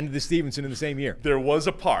 And the Stevenson in the same year. There was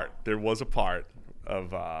a part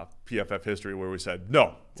of PFF history where we said,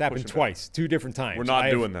 no. It's happened twice, 2 different times. We're not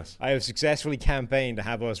doing this. I have successfully campaigned to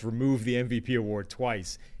have us remove the MVP award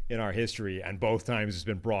twice in our history, and both times it's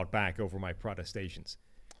been brought back over my protestations.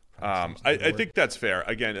 I think that's fair.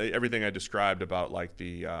 Again, everything I described about like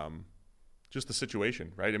the just the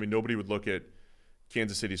situation, right? I mean, nobody would look at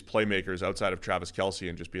Kansas City's playmakers outside of Travis Kelce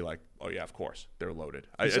and just be like, oh yeah, of course they're loaded.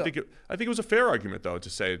 I think it was a fair argument though to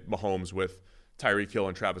say Mahomes with Tyreek Hill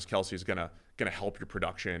and Travis Kelce is gonna help your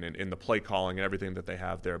production and in the play calling and everything that they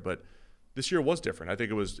have there. But this year was different. I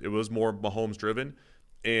think it was more Mahomes driven.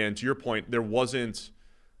 And to your point, there wasn't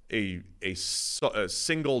a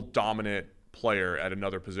single dominant player at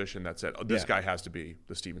another position that said, oh, this guy has to be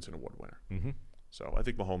the Stevenson Award winner. Mm-hmm. So I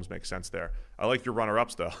think Mahomes makes sense there. I like your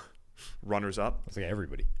runner-ups, though. Runners-up. It's like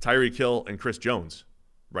everybody. Tyreek Hill and Chris Jones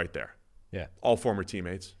right there. Yeah. All former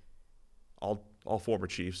teammates. All former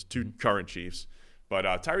Chiefs, 2 current Chiefs. But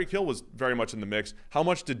Tyreek Hill was very much in the mix. How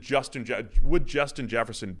much would Justin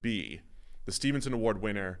Jefferson be the Stevenson Award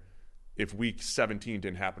winner if Week 17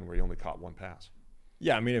 didn't happen where he only caught 1 pass?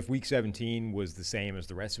 Yeah, I mean, if Week 17 was the same as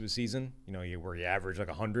the rest of the season, where you average like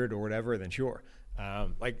 100 or whatever, then sure.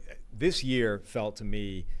 Like this year felt to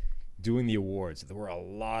me, doing the awards, there were a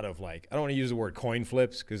lot of like, I don't want to use the word coin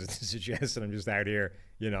flips because it suggests that I'm just out here,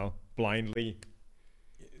 blindly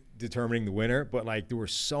determining the winner. But like there were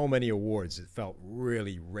so many awards that felt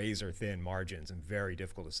really razor thin margins and very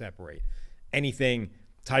difficult to separate. Anything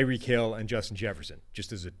Tyreek Hill and Justin Jefferson,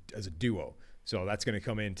 just as a duo. So that's going to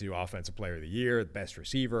come into Offensive Player of the Year, the best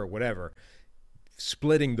receiver, whatever.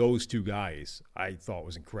 Splitting those 2 guys, I thought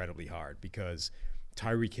was incredibly hard because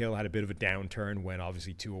Tyreek Hill had a bit of a downturn when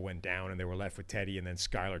obviously Tua went down and they were left with Teddy and then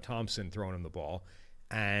Skylar Thompson throwing him the ball.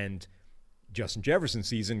 And Justin Jefferson's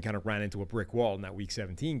season kind of ran into a brick wall in that Week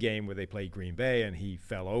 17 game where they played Green Bay and he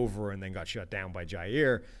fell over and then got shut down by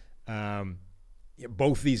Jair.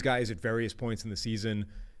 Both these guys at various points in the season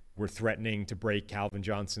were threatening to break Calvin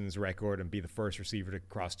Johnson's record and be the first receiver to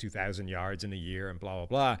cross 2,000 yards in a year and blah, blah,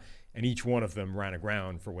 blah. And each one of them ran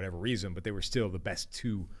aground for whatever reason, but they were still the best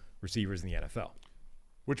 2 receivers in the NFL.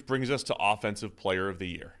 Which brings us to Offensive Player of the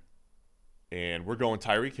Year. And we're going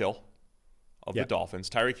Tyreek Hill. of the Dolphins.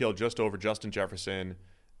 Tyreek Hill just over Justin Jefferson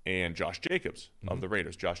and Josh Jacobs of the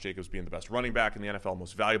Raiders. Josh Jacobs being the best running back in the NFL,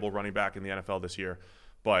 most valuable running back in the NFL this year.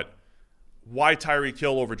 But why Tyreek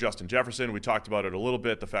Hill over Justin Jefferson? We talked about it a little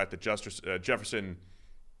bit, the fact that Jefferson,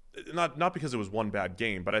 not because it was one bad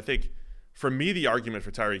game, but I think for me the argument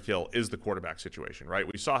for Tyreek Hill is the quarterback situation,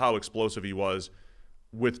 right? We saw how explosive he was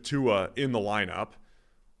with Tua in the lineup,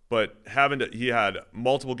 but he had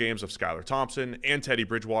multiple games of Skylar Thompson and Teddy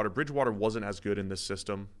Bridgewater. Bridgewater wasn't as good in this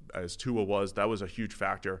system as Tua was. That was a huge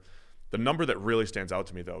factor. The number that really stands out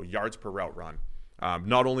to me, though, yards per route run.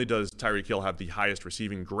 Not only does Tyreek Hill have the highest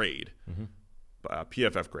receiving grade,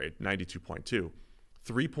 PFF grade, 92.2,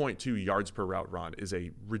 3.2 yards per route run is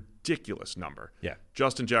a ridiculous number. Yeah.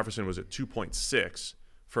 Justin Jefferson was at 2.6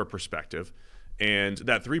 for perspective. And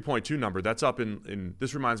that 3.2 number, that's up in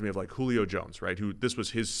this reminds me of like Julio Jones, right? This was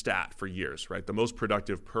his stat for years, right? The most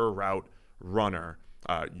productive per route runner,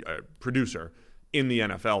 producer in the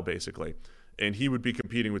NFL, basically. And he would be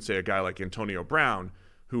competing with, say, a guy like Antonio Brown,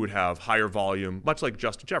 who would have higher volume, much like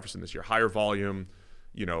Justin Jefferson this year, higher volume,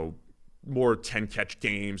 more 10-catch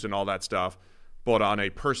games and all that stuff. But on a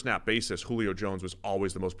per-snap basis, Julio Jones was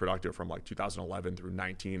always the most productive from like 2011 through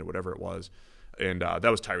 19 or whatever it was. And that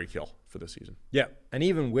was Tyreek Hill for this season. Yeah, and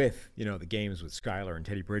even with, the games with Skylar and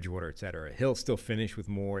Teddy Bridgewater, et cetera, Hill still finished with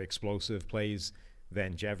more explosive plays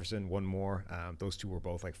than Jefferson, one more. Those two were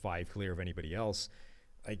both like 5 clear of anybody else.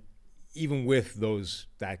 Like, even with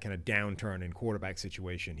that kind of downturn in quarterback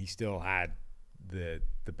situation, he still had the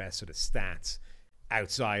best sort of stats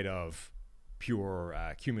outside of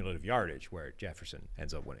pure cumulative yardage, where Jefferson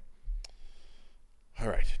ends up winning. All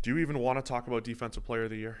right. Do you even want to talk about Defensive Player of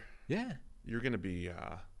the Year? Yeah. You're going to be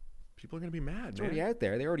people are going to be mad, It's man. already out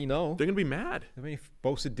there. They already know. They're going to be mad. I mean, if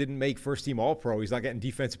Bosa didn't make first-team All-Pro, he's not getting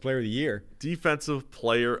Defensive Player of the Year. Defensive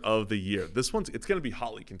Player of the Year. It's going to be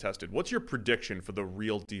hotly contested. What's your prediction for the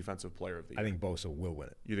real Defensive Player of the Year? I think Bosa will win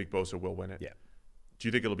it. You think Bosa will win it? Yeah. Do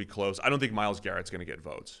you think it'll be close? I don't think Myles Garrett's going to get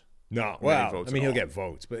votes. No. Many Well, votes I mean, at he'll all. get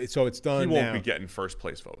votes, but it's done He won't now. be getting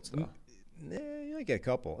first-place votes, though. You might get a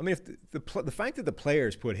couple. I mean, if the fact that the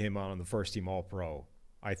players put him on the first-team All-Pro,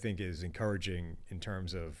 I think is encouraging in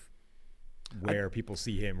terms of where people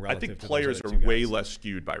see him relative I think to players those are other two way guys. less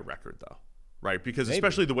skewed by record, though, right? Because Maybe.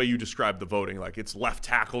 especially the way you describe the voting, like it's left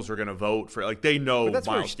tackles are going to vote for, like they know But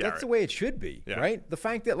Myles Garrett. that's the way it should be, Yeah. right? The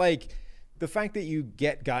fact that you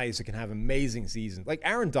get guys that can have amazing seasons, like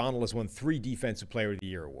Aaron Donald has won 3 Defensive Player of the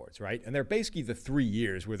Year awards, right? And they're basically the 3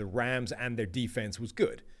 years where the Rams and their defense was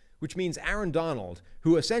good, which means Aaron Donald,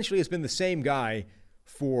 who essentially has been the same guy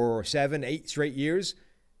for 7, 8 straight years,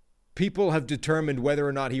 people have determined whether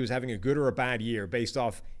or not he was having a good or a bad year based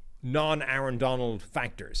off non-Aaron Donald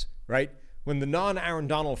factors, right? When the non-Aaron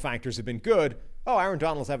Donald factors have been good, Aaron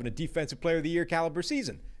Donald's having a Defensive Player of the Year caliber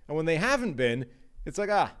season. And when they haven't been, it's like,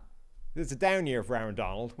 it's a down year for Aaron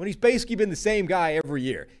Donald. When he's basically been the same guy every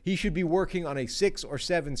year. He should be working on a 6 or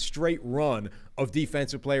 7 straight run of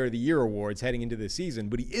Defensive Player of the Year awards heading into this season,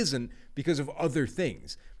 but he isn't because of other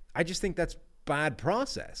things. I just think that's bad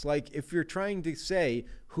process. Like, if you're trying to say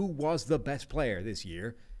who was the best player this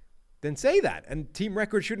year, then say that, and team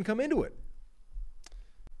record shouldn't come into it.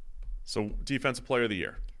 So, Defensive Player of the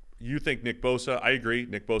Year. You think Nick Bosa? I agree.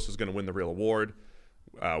 Nick Bosa is going to win the real award.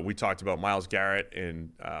 We talked about Myles Garrett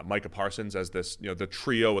and Micah Parsons as this, the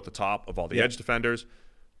trio at the top of all the edge defenders.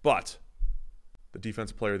 But the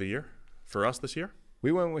Defensive Player of the Year for us this year?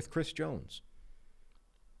 We went with Chris Jones.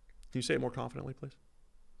 Can you say it more confidently, please?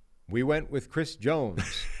 We went with Chris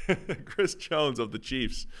Jones. Chris Jones of the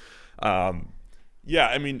Chiefs. Yeah,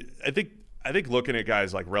 I mean, I think looking at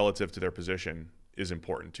guys like relative to their position is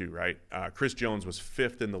important too, right? Chris Jones was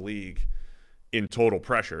 5th in the league in total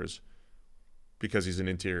pressures because he's an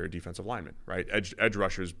interior defensive lineman, right? Edge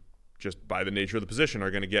rushers, just by the nature of the position, are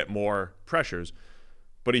going to get more pressures.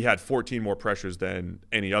 But he had 14 more pressures than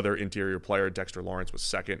any other interior player. Dexter Lawrence was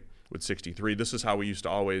 2nd with 63. This is how we used to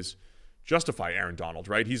always justify Aaron Donald,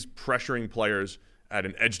 right? He's pressuring players at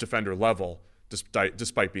an edge defender level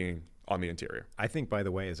despite being on the interior. I think, by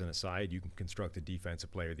the way, as an aside, you can construct a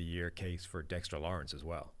Defensive Player of the Year case for Dexter Lawrence as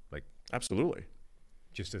well. Like, absolutely.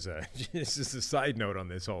 Just as a side note on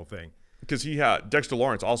this whole thing. Because Dexter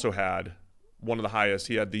Lawrence also had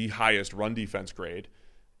the highest run defense grade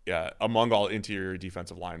among all interior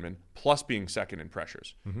defensive linemen, plus being 2nd in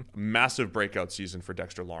pressures. Mm-hmm. Massive breakout season for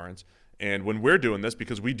Dexter Lawrence. And when we're doing this,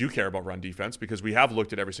 because we do care about run defense, because we have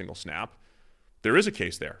looked at every single snap, there is a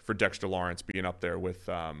case there for Dexter Lawrence being up there with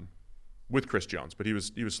Chris Jones. But he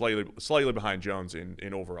was slightly behind Jones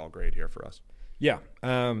in overall grade here for us. Yeah.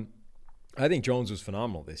 I think Jones was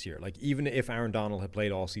phenomenal this year. Like, even if Aaron Donald had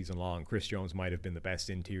played all season long, Chris Jones might have been the best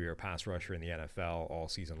interior pass rusher in the NFL all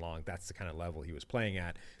season long. That's the kind of level he was playing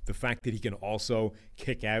at. The fact that he can also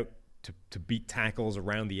kick out to beat tackles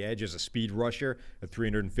around the edge as a speed rusher at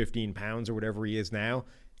 315 pounds or whatever he is now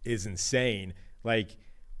is insane. Like,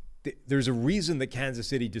 there's a reason that Kansas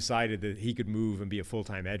City decided that he could move and be a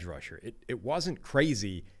full-time edge rusher. It wasn't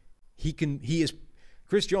crazy.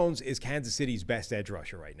 Chris Jones is Kansas City's best edge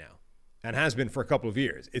rusher right now, and has been for a couple of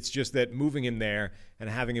years. It's just that moving him there and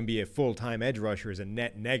having him be a full-time edge rusher is a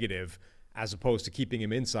net negative, as opposed to keeping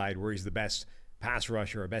him inside where he's the best pass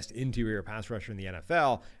rusher or best interior pass rusher in the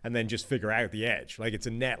NFL, and then just figure out the edge. Like, it's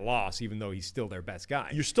a net loss, even though he's still their best guy.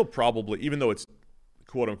 You're still probably, even though it's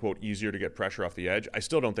quote-unquote easier to get pressure off the edge, I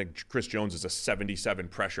still don't think Chris Jones is a 77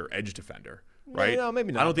 pressure edge defender. Right? No,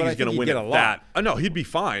 maybe not. I don't think he's going to win at that. lot. No, he'd be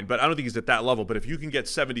fine, but I don't think he's at that level. But if you can get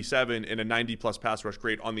 77 in a 90-plus pass rush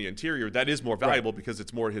grade on the interior, that is more valuable because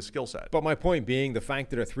it's more his skill set. But my point being, the fact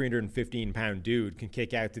that a 315-pound dude can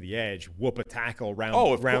kick out to the edge, whoop a tackle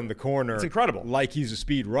around the corner, it's incredible, like he's a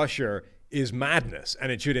speed rusher, is madness, and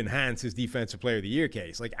it should enhance his Defensive Player of the Year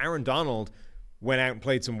case. Like, Aaron Donald went out and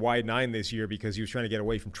played some wide nine this year because he was trying to get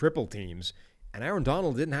away from triple teams, and Aaron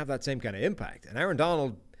Donald didn't have that same kind of impact. And Aaron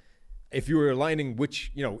Donald, if you were aligning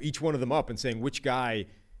each one of them up and saying which guy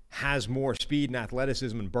has more speed and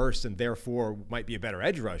athleticism and burst and therefore might be a better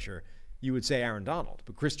edge rusher, you would say Aaron Donald.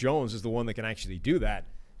 But Chris Jones is the one that can actually do that.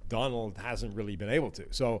 Donald hasn't really been able to.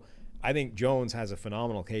 So I think Jones has a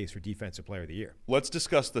phenomenal case for Defensive Player of the Year. Let's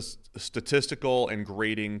discuss the statistical and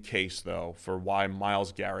grading case, though, for why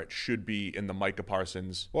Myles Garrett should be in the Micah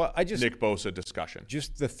Parsons, Nick Bosa discussion.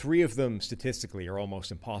 Just the three of them statistically are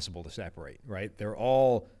almost impossible to separate, right? They're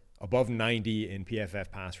all above 90 in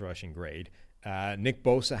PFF pass rushing grade. Nick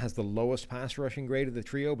Bosa has the lowest pass rushing grade of the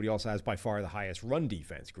trio, but he also has by far the highest run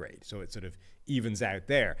defense grade. So it sort of evens out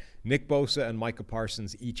there. Nick Bosa and Micah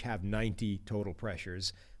Parsons each have 90 total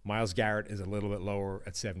pressures. Myles Garrett is a little bit lower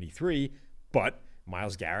at 73, but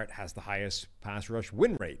Myles Garrett has the highest pass rush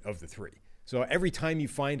win rate of the three. So every time you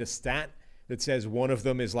find a stat that says one of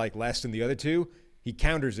them is like less than the other two, he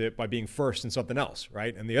counters it by being first in something else,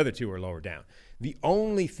 right? And the other two are lower down. The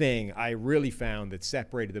only thing I really found that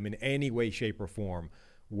separated them in any way, shape, or form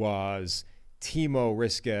was Timo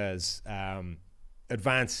Riska's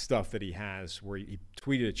advanced stuff that he has, where he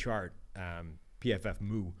tweeted a chart, PFF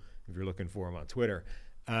Moo, if you're looking for him on Twitter,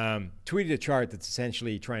 tweeted a chart that's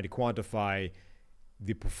essentially trying to quantify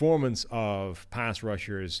the performance of pass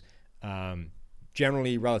rushers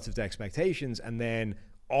generally relative to expectations, and then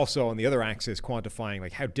also on the other axis quantifying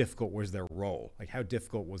like how difficult was their role, like how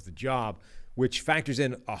difficult was the job, which factors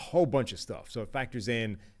in a whole bunch of stuff. So it factors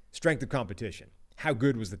in strength of competition. How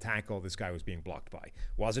good was the tackle this guy was being blocked by?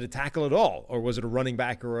 Was it a tackle at all, or was it a running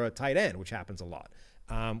back or a tight end, which happens a lot?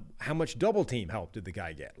 How much double team help did the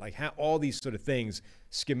guy get? Like, how all these sort of things,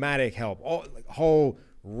 schematic help, whole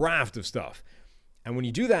raft of stuff. And when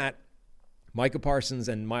you do that, Micah Parsons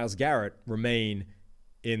and Myles Garrett remain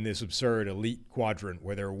in this absurd elite quadrant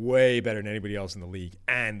where they're way better than anybody else in the league,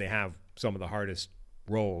 and they have some of the hardest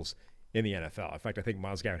roles in the NFL. In fact, I think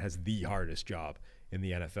Myles Garrett has the hardest job in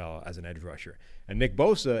the NFL as an edge rusher. And Nick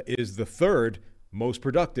Bosa is the third most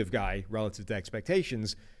productive guy relative to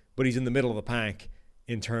expectations, but he's in the middle of the pack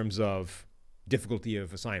in terms of difficulty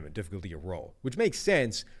of assignment, difficulty of role, which makes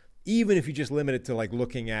sense even if you just limit it to like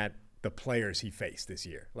looking at the players he faced this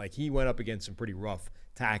year. Like, he went up against some pretty rough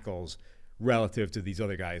tackles relative to these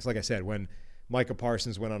other guys. Like I said, when Micah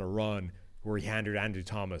Parsons went on a run where he handed Andrew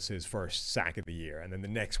Thomas his first sack of the year, and then the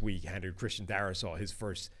next week handed Christian Darrisaw his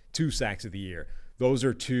first 2 sacks of the year, those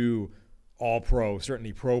are 2 all-pro,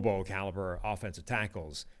 certainly Pro Bowl caliber offensive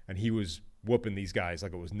tackles, and he was whooping these guys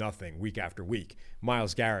like it was nothing week after week.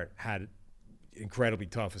 Myles Garrett had incredibly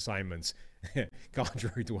tough assignments,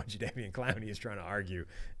 contrary to what Jadeveon Clowney is trying to argue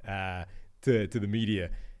to the media.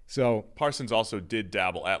 So Parsons also did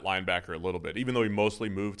dabble at linebacker a little bit, even though he mostly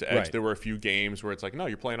moved to edge. Right. There were a few games where it's like, no,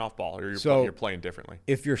 you're playing off ball, or you're playing differently.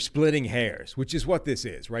 If you're splitting hairs, which is what this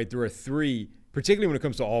is, right? There are 3, particularly when it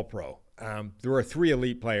comes to All-Pro, there are 3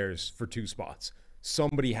 elite players for 2 spots.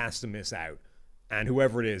 Somebody has to miss out, and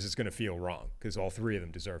whoever it is going to feel wrong because all 3 of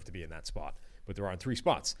them deserve to be in that spot. But there aren't 3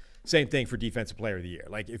 spots. Same thing for Defensive Player of the Year.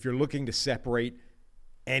 Like, if you're looking to separate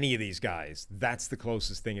any of these guys, that's the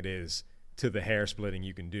closest thing it is to the hair splitting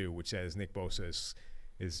you can do, which says Nick Bosa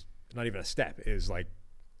is not even a step, is like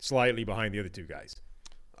slightly behind the other 2 guys.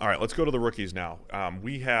 All right, let's go to the rookies now.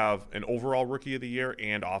 We have an overall Rookie of the Year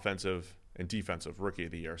and offensive and defensive Rookie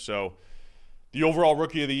of the Year. So the overall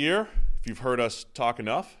Rookie of the Year, if you've heard us talk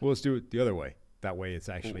enough. Well, let's do it the other way. That way it's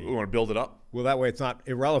actually... We want to build it up? Well, that way it's not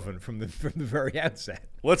irrelevant from the very outset.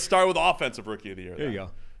 Let's start with Offensive Rookie of the Year. There you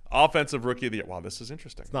go. Offensive Rookie of the Year. Wow, this is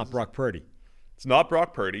interesting. It's not Brock Purdy. It's not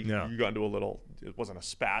Brock Purdy. No. You got into a little... It wasn't a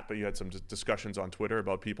spat, but you had some discussions on Twitter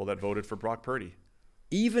about people that voted for Brock Purdy.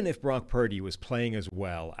 Even if Brock Purdy was playing as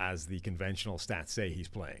well as the conventional stats say he's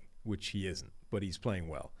playing, which he isn't, but he's playing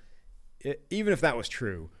well. Even if that was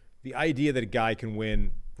true, the idea that a guy can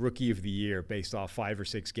win Rookie of the Year based off 5 or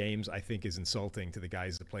 6 games, I think is insulting to the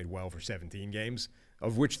guys that played well for 17 games,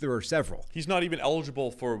 of which there are several. He's not even eligible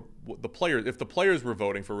for the players. If the players were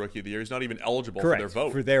voting for Rookie of the Year, he's not even eligible Correct, for their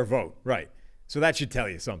vote. for their vote, right. So that should tell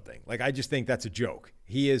you something. Like, I just think that's a joke.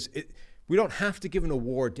 We don't have to give an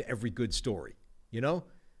award to every good story, you know?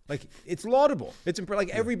 Like, it's laudable. It's like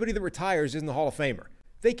everybody that retires isn't the Hall of Famer.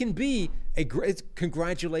 They can be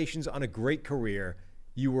congratulations on a great career.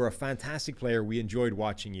 You were a fantastic player. We enjoyed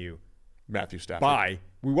watching you. Matthew Stafford. Bye.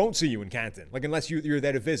 We won't see you in Canton. Like, unless you're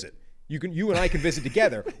there to visit. You and I can visit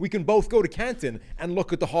together. We can both go to Canton and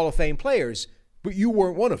look at the Hall of Fame players, but you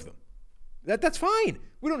weren't one of them. That's fine.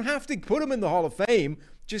 We don't have to put him in the Hall of Fame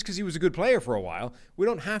just because he was a good player for a while. We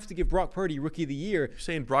don't have to give Brock Purdy Rookie of the Year. You're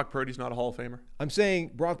saying Brock Purdy's not a Hall of Famer? I'm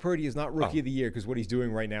saying Brock Purdy is not Rookie of the Year because what he's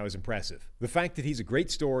doing right now is impressive. The fact that he's a great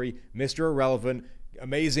story, Mr. Irrelevant,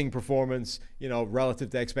 amazing performance, relative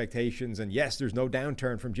to expectations, and yes, there's no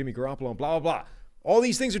downturn from Jimmy Garoppolo and blah, blah, blah. All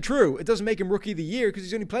these things are true. It doesn't make him Rookie of the Year because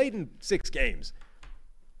he's only played in 6 games.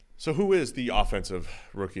 So who is the Offensive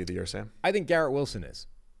Rookie of the Year, Sam? I think Garrett Wilson is.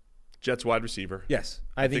 Jets wide receiver. Yes.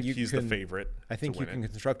 I think he's the favorite. I think you can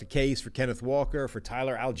construct a case for Kenneth Walker, for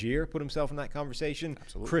Tyler Algier, put himself in that conversation.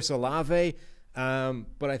 Absolutely. Chris Olave.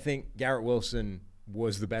 But I think Garrett Wilson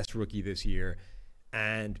was the best rookie this year.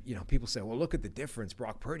 And, people say, well, look at the difference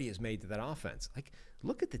Brock Purdy has made to that offense. Like,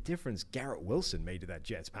 look at the difference Garrett Wilson made to that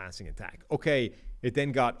Jets passing attack. Okay, it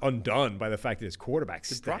then got undone by the fact that his quarterback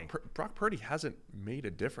stank. Brock Purdy hasn't made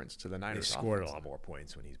a difference to the Niners He scored offense. a lot more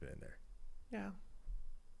points when he's been in there. Yeah.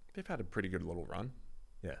 They've had a pretty good little run.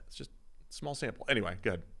 Yeah. It's just small sample. Anyway,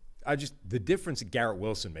 good. The difference that Garrett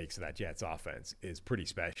Wilson makes to that Jets offense is pretty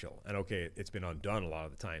special. And okay, it's been undone a lot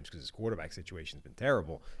of the times because his quarterback situation's been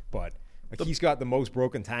terrible. But he's got the most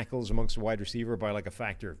broken tackles amongst the wide receiver by like a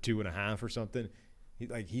factor of 2.5 or something.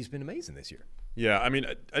 He's been amazing this year. Yeah, I mean,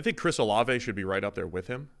 I think Chris Olave should be right up there with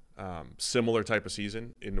him. Similar type of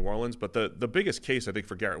season in New Orleans. But the biggest case, I think,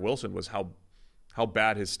 for Garrett Wilson was how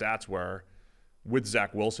bad his stats were with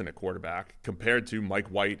Zach Wilson at quarterback compared to Mike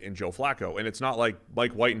White and Joe Flacco. And it's not like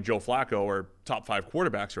Mike White and Joe Flacco are top 5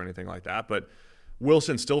 quarterbacks or anything like that, but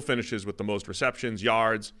Wilson still finishes with the most receptions,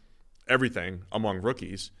 yards, everything among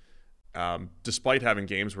rookies, despite having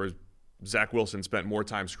games where Zach Wilson spent more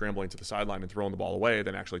time scrambling to the sideline and throwing the ball away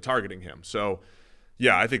than actually targeting him. So,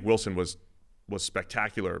 yeah, I think Wilson was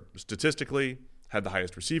spectacular statistically, had the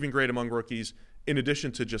highest receiving grade among rookies, in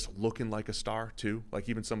addition to just looking like a star, too. Like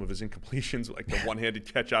even some of his incompletions, like the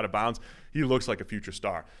one-handed catch out of bounds, he looks like a future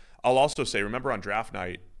star. I'll also say, remember on draft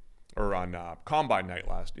night or on combine night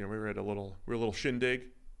last, we were at a little shindig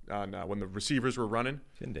on when the receivers were running.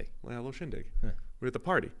 Shindig. Yeah, a little shindig. Huh. We were at the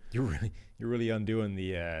party. You're really undoing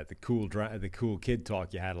the cool kid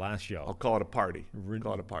talk you had last show. I'll call it a party. We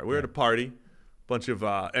were at a party, bunch of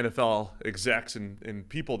NFL execs and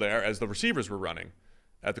people there as the receivers were running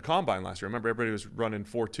at the combine last year. Remember, everybody was running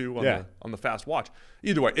 4.2 on the fast watch.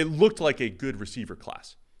 Either way, it looked like a good receiver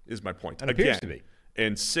class, is my point. It appears to be.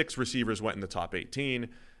 And 6 receivers went in the top 18,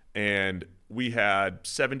 and we had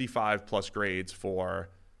 75-plus grades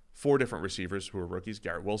for 4 different receivers who were rookies: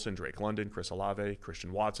 Garrett Wilson, Drake London, Chris Olave,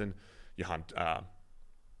 Christian Watson, Jahan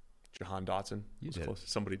Dotson. You did. Close.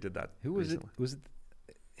 Somebody did that. Who was recently. it? Was it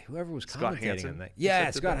whoever was Scott commentating Hansen? on that? Yeah,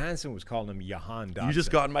 Scott Hansen was calling him Jahan Dotson. You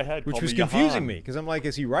just got in my head. Which was confusing me because I'm like,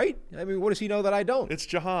 is he right? I mean, what does he know that I don't? It's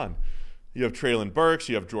Jahan. You have Traylon Burks.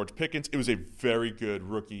 You have George Pickens. It was a very good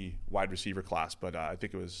rookie wide receiver class, but I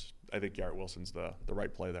think Garrett Wilson's the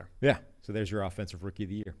right play there. Yeah. So there's your offensive rookie of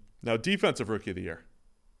the year. Now, defensive rookie of the year.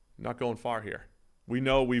 Not going far here. We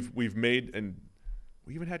know we've made, and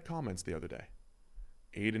we even had comments the other day.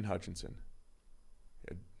 Aiden Hutchinson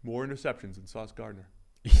had more interceptions than Sauce Gardner.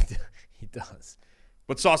 He does.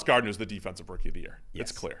 But Sauce Gardner's the defensive rookie of the year. Yes.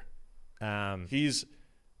 It's clear. And here's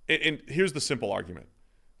the simple argument.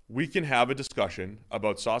 We can have a discussion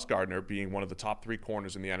about Sauce Gardner being one of the top 3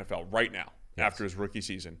 corners in the NFL right now after his rookie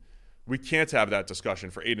season. We can't have that discussion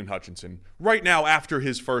for Aiden Hutchinson right now after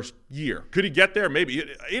his first year. Could he get there? Maybe.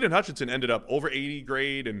 Aiden Hutchinson ended up over 80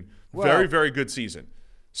 grade and very, very good season.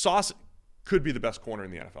 Sauce could be the best corner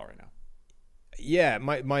in the NFL right now. Yeah,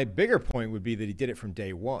 my bigger point would be that he did it from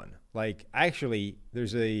day one. Like, actually,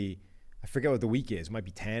 there's a I forget what the week is. It might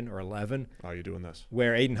be 10 or 11. Oh, you're doing this.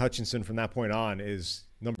 Where Aiden Hutchinson from that point on is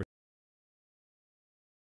number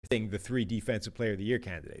the 3 Defensive Player of the Year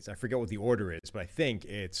candidates. I forget what the order is, but I think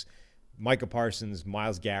it's Micah Parsons,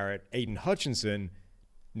 Myles Garrett, Aiden Hutchinson,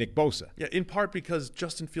 Nick Bosa. Yeah, in part because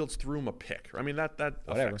Justin Fields threw him a pick. I mean, that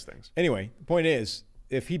affects things. Anyway, the point is,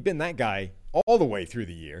 if he'd been that guy all the way through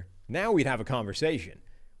the year, now we'd have a conversation.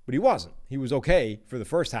 But he wasn't. He was okay for the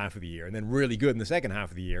first half of the year and then really good in the second half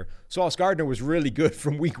of the year. Sauce Gardner was really good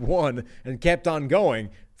from week 1 and kept on going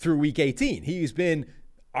through week 18. He's been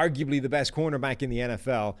arguably the best cornerback in the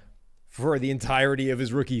NFL for the entirety of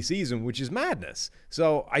his rookie season, which is madness.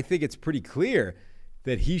 So I think it's pretty clear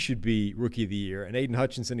that he should be Rookie of the Year. And Aiden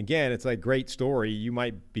Hutchinson, again, it's like, great story. You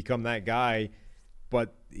might become that guy,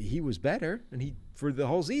 but he was better and he for the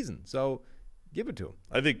whole season. So give it to him.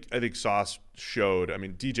 I think Sauce showed. I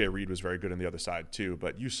mean, DJ Reed was very good on the other side too,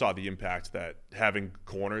 but you saw the impact that having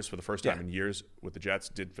corners for the first time in years with the Jets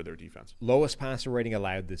did for their defense. Lowest passer rating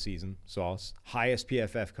allowed this season, Sauce. Highest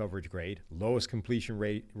PFF coverage grade. Lowest completion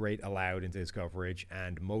rate allowed into his coverage,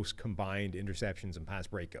 and most combined interceptions and pass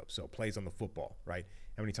breakups. So plays on the football, right?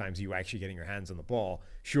 How many times are you actually getting your hands on the ball?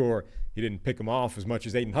 Sure, he didn't pick them off as much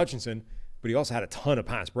as Aiden Hutchinson, but he also had a ton of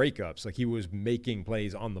pass breakups. Like, he was making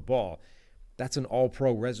plays on the ball. That's an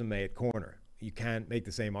all-pro resume at corner. You can't make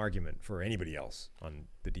the same argument for anybody else on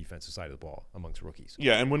the defensive side of the ball amongst rookies.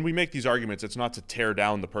 Yeah, and when we make these arguments, it's not to tear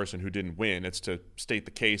down the person who didn't win. It's to state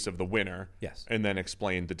the case of the winner, yes, and then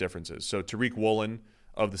explain the differences. So Tariq Woolen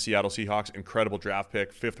of the Seattle Seahawks, incredible draft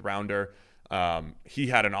pick, 5th rounder. He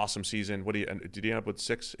had an awesome season. Did he end up with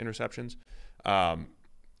 6 interceptions?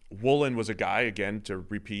 Woolen was a guy, again, to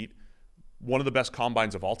repeat, one of the best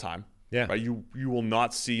combines of all time. Yeah, right? You will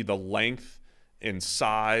not see the length in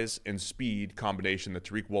size and speed combination that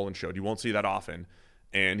Tariq Woolen showed. You won't see that often.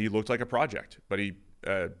 And he looked like a project. But he,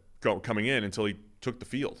 coming in until he took the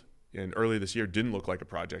field, and early this year didn't look like a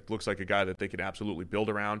project. Looks like a guy that they could absolutely build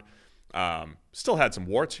around. Still had some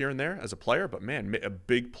warts here and there as a player, but man, a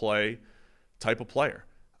big play type of player.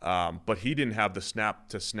 But he didn't have the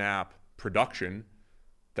snap-to-snap production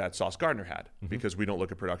that Sauce Gardner had, because we don't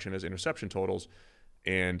look at production as interception totals.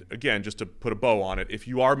 And again, just to put a bow on it, if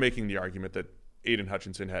you are making the argument that Aiden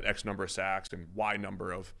Hutchinson had X number of sacks and Y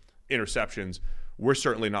number of interceptions, we're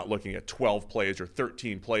certainly not looking at 12 plays or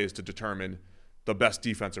 13 plays to determine the best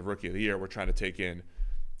defensive rookie of the year. We're trying to take in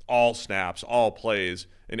all snaps, all plays,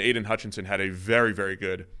 and Aiden Hutchinson had a very, very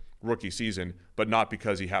good rookie season, but not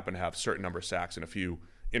because he happened to have a certain number of sacks and a few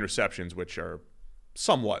interceptions, which are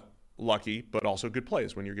somewhat lucky, but also good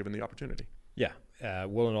plays when you're given the opportunity. Yeah.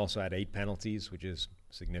 Woolen also had 8 penalties, which is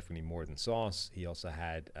significantly more than Sauce. He also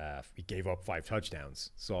had, he gave up 5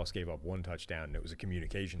 touchdowns. Sauce gave up 1 touchdown, and it was a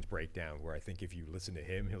communications breakdown where I think if you listen to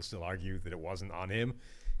him, he'll still argue that it wasn't on him,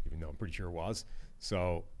 even though I'm pretty sure it was.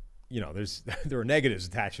 So, there are negatives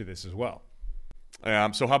attached to this as well.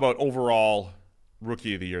 So how about overall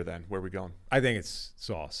Rookie of the Year then? Where are we going? I think it's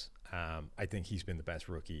Sauce. I think he's been the best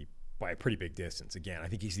rookie by a pretty big distance. Again, I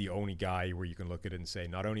think he's the only guy where you can look at it and say,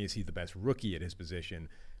 not only is he the best rookie at his position,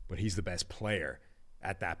 but he's the best player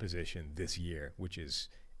at that position this year, which is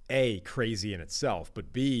A, crazy in itself,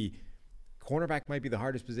 but B, cornerback might be the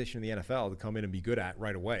hardest position in the NFL to come in and be good at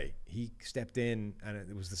right away. He stepped in, and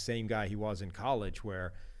it was the same guy he was in college,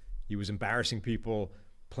 where he was embarrassing people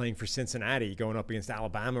playing for Cincinnati, going up against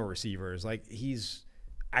Alabama receivers. Like, he's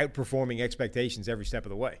outperforming expectations every step of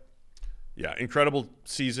the way. Yeah, incredible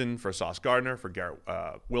season for Sauce Gardner, for Garrett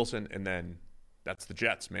Wilson, and then that's the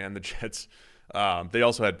Jets, man. The Jets, they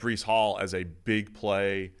also had Breece Hall as a big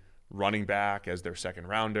play running back as their 2nd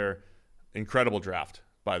rounder. Incredible draft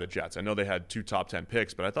by the Jets. I know they had 2 top 10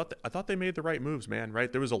 picks, but I thought they made the right moves, man, right?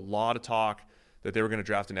 There was a lot of talk that they were going to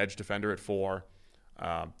draft an edge defender at 4.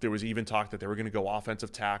 There was even talk that they were going to go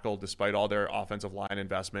offensive tackle despite all their offensive line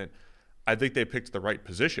investment. I think they picked the right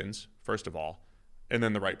positions, first of all, and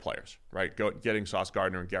then the right players, right? Getting Sauce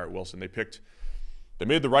Gardner and Garrett Wilson. They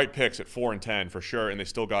made the right picks at 4 and 10 for sure, and they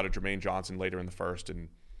still got a Jermaine Johnson later in the 1st. And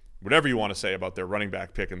whatever you want to say about their running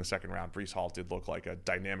back pick in the 2nd round, Breece Hall did look like a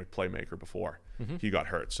dynamic playmaker before he got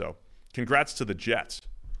hurt. So congrats to the Jets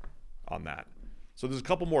on that. So there's a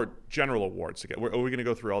couple more general awards to get. Are we going to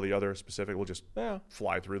go through all the other specific? We'll just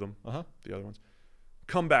fly through them, the other ones.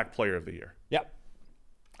 Comeback Player of the Year. Yep.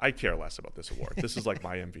 I care less about this award. This is like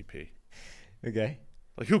my MVP. Okay.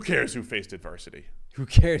 Like, who cares who faced adversity? Who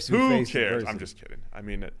cares who faced cares? adversity? I'm just kidding. I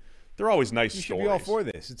mean, they're always nice you stories. You should be all for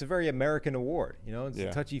this. It's a very American award. It's Yeah.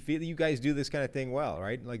 a touchy-feely. You guys do this kind of thing well,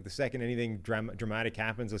 right? Like, the second anything dramatic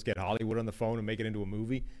happens, let's get Hollywood on the phone and make it into a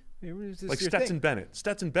movie. Like Stetson Bennett.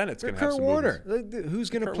 Stetson Bennett's going to have Kurt some Warner. movies.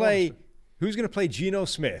 Who's going to play? Who's going to play Geno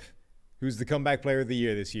Smith who's the comeback player of the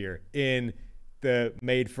year this year in the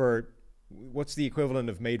what's the equivalent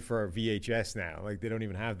of made for VHS now? Like, they don't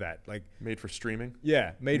even have that. Like, Made for streaming?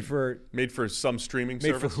 yeah, made for some streaming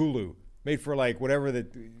made service? for Hulu. Made for like whatever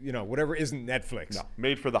whatever isn't Netflix. No,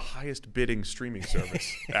 made for the highest bidding streaming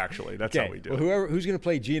service, actually. That's how we do well, it. who's going to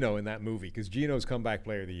play Geno in that movie? Because Geno's comeback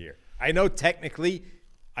player of the year. I know technically,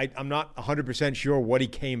 I'm not 100% sure what he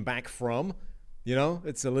came back from.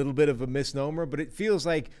 It's a little bit of a misnomer, but it feels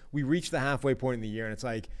like we reached the halfway point in the year, and it's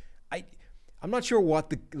like I'm not sure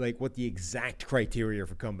what the exact criteria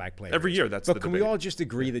for comeback player Every is. year, that's but the can debate. we all just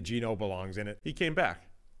agree that Geno belongs in it? He came back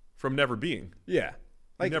from never being. Yeah.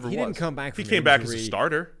 Like, never he was. didn't come back from He came back as a injury.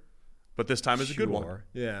 starter, but this time as a good one. Sure,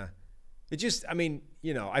 yeah. It just,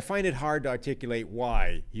 I find it hard to articulate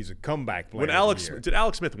why he's a comeback player. Did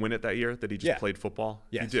Alex Smith win it that year that he just played football?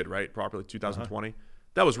 Yes. He did, right? Properly, 2020.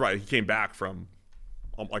 That was right. He came back from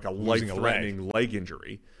like a life-threatening leg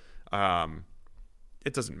injury.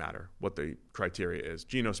 It doesn't matter what the criteria is.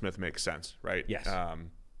 Geno Smith makes sense, right? Yes.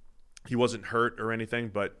 He wasn't hurt or anything,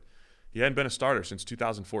 but he hadn't been a starter since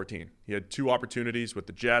 2014. He had 2 opportunities with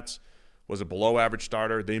the Jets, was a below-average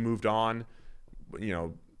starter. They moved on,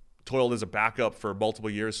 toiled as a backup for multiple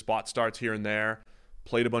years, spot starts here and there,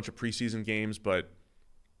 played a bunch of preseason games, but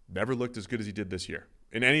never looked as good as he did this year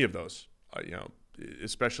in any of those,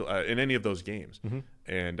 especially in any of those games,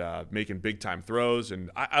 and making big-time throws.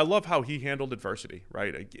 And I love how he handled adversity,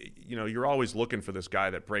 right? You're always looking for this guy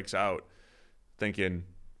that breaks out thinking,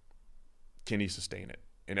 can he sustain it?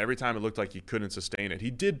 And every time it looked like he couldn't sustain it, he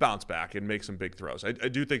did bounce back and make some big throws. I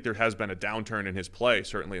do think there has been a downturn in his play,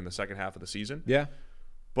 certainly in the second half of the season. Yeah.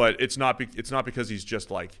 But it's not because he's just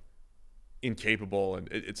like incapable. And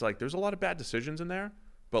it's like there's a lot of bad decisions in there.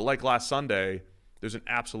 But like last Sunday, there's an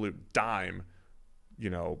absolute dime,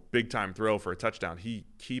 big time throw for a touchdown. He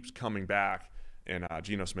keeps coming back. And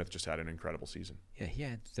Geno Smith just had an incredible season. Yeah, he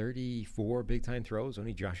had 34 big-time throws.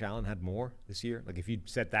 Only Josh Allen had more this year. Like, if you'd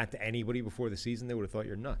said that to anybody before the season, they would have thought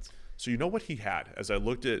you're nuts. So you know what he had? As I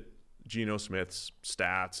looked at Geno Smith's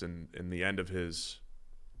stats and in the end of his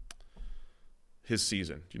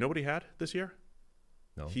season, do you know what he had this year?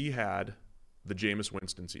 No. He had the Jameis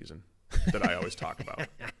Winston season that I always talk about.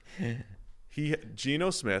 Geno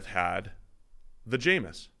Smith had the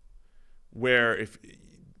Jameis, where if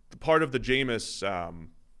part of the Jameis,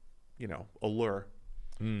 allure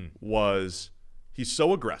was he's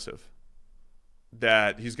so aggressive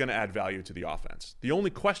that he's going to add value to the offense. The only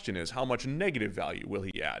question is how much negative value will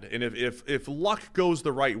he add? And if luck goes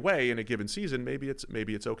the right way in a given season, maybe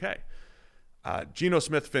it's okay. Geno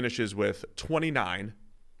Smith finishes with 29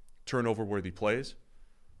 turnover-worthy plays,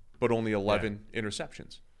 but only 11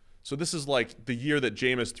 interceptions. So this is like the year that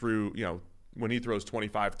Jameis threw, when he throws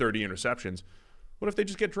 25, 30 interceptions. What if they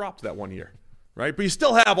just get dropped that one year, right? But you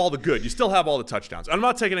still have all the good. You still have all the touchdowns. I'm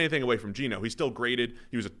not taking anything away from Geno. He's still graded.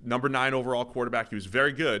 He was a number 9 overall quarterback. He was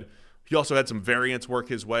very good. He also had some variance work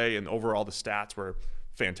his way, and overall the stats were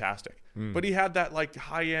fantastic. But he had that like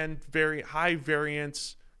high-end, very high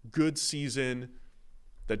variance, good season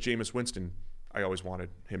that Jameis Winston, I always wanted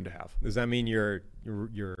him to have. Does that mean your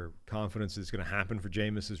confidence is going to happen for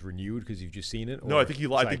Jameis is renewed because you've just seen it? No, I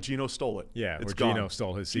think Geno stole it. Yeah, it's or gone. Geno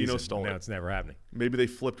stole his season. Geno stole now it. It's never happening. Maybe they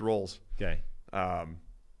flipped roles. Okay.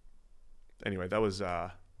 Anyway, that was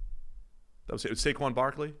it. Saquon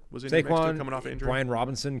Barkley was in your mix too, coming off injury. Brian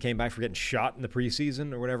Robinson came back for getting shot in the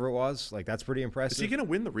preseason or whatever it was. Like, that's pretty impressive. Is he going to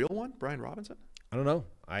win the real one, Brian Robinson? I don't know.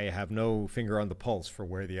 I have no finger on the pulse for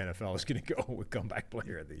where the NFL is going to go with comeback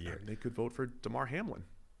player of the year. They could vote for DeMar Hamlin,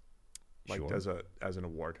 as an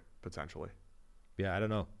award potentially. Yeah, I don't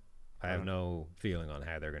know. I have no feeling on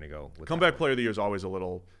how they're going to go. With comeback player of the year is always a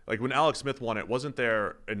little like when Alex Smith won it. Wasn't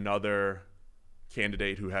there another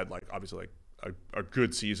candidate who had obviously a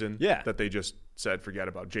good season? Yeah. That they just said forget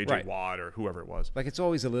about JJ Right. Watt or whoever it was. Like, it's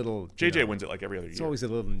always a little JJ wins it like every other year. It's always a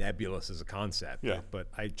little nebulous as a concept. Yeah. But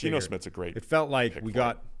Geno Smith's a great. It felt like pick we for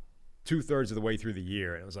got 2/3 of the way through the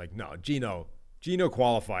year, and it was like, no, Geno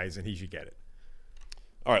qualifies and he should get it.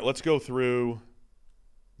 All right, let's go through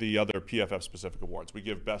the other PFF specific awards. We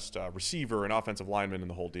give best receiver and offensive lineman and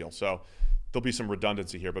the whole deal. So there'll be some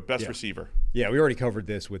redundancy here, but best receiver. Yeah, we already covered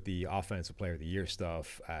this with the offensive player of the year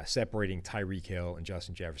stuff. Separating Tyreek Hill and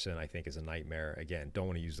Justin Jefferson, I think, is a nightmare. Again, don't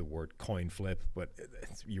want to use the word coin flip, but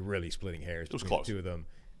you're really splitting hairs between the two of them.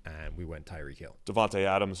 And we went Tyreek Hill. Devontae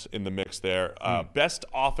Adams in the mix there. Best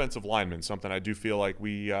offensive lineman, something I do feel like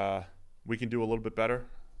we can do a little bit better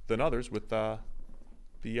than others with the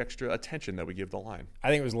extra attention that we give the line. I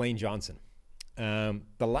think it was Lane Johnson.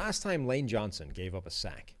 The last time Lane Johnson gave up a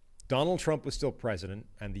sack, Donald Trump was still president,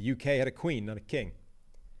 and the UK had a queen, not a king.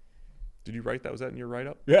 Did you write that? Was that in your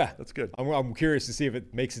write-up? Yeah. That's good. I'm curious to see if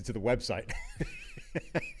it makes it to the website.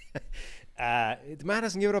 The man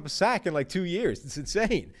hasn't given up a sack in like 2 years. It's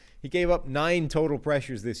insane. He gave up 9 total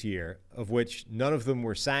pressures this year, of which none of them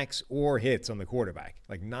were sacks or hits on the quarterback.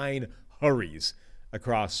 Like 9 hurries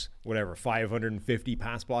across 550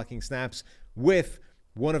 pass blocking snaps with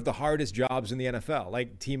one of the hardest jobs in the NFL.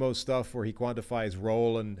 Like Timo's stuff where he quantifies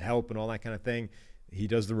role and help and all that kind of thing. He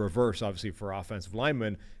does the reverse, obviously, for offensive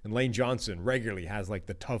linemen. And Lane Johnson regularly has like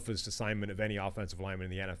the toughest assignment of any offensive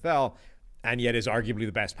lineman in the NFL, and yet is arguably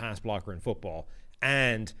the best pass blocker in football.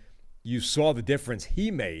 And you saw the difference he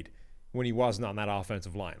made when he wasn't on that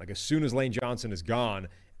offensive line. Like as soon as Lane Johnson is gone,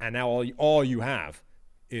 and now all you have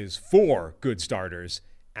is 4 good starters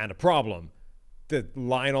and a problem, the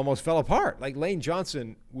line almost fell apart. Like Lane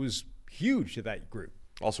Johnson was huge to that group.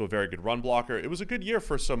 Also a very good run blocker. It was a good year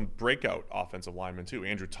for some breakout offensive linemen too.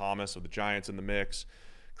 Andrew Thomas of the Giants in the mix.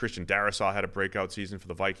 Christian Darrisaw had a breakout season for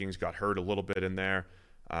the Vikings, got hurt a little bit in there.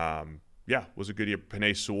 Was a good year.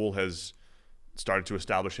 Penei Sewell has started to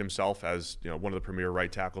establish himself as one of the premier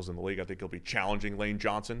right tackles in the league. I think he'll be challenging Lane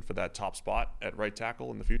Johnson for that top spot at right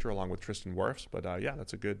tackle in the future, along with Tristan Wirfs. But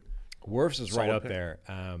that's a good. Wirfs is right up pick there.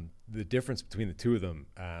 The difference between the two of them,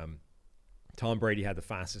 Tom Brady had the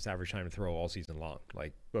fastest average time to throw all season long,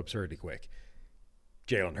 like absurdly quick.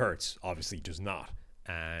 Jalen Hurts obviously does not.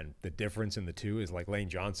 And the difference in the two is like Lane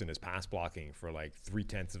Johnson is pass blocking for like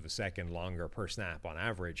 0.3 of a second longer per snap on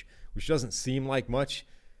average, which doesn't seem like much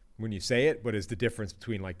when you say it, but is the difference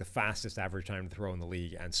between like the fastest average time to throw in the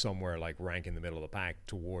league and somewhere like rank in the middle of the pack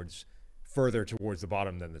further towards the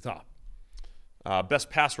bottom than the top. Best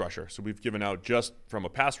pass rusher. So we've given out just from a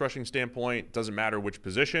pass rushing standpoint, doesn't matter which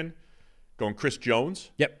position. Going Chris Jones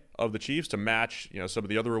of the Chiefs to match some of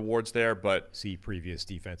the other awards there, but see previous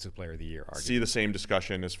Defensive Player of the Year. See the same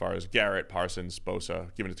discussion as far as Garrett, Parsons,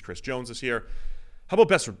 Bosa, giving it to Chris Jones this year. How about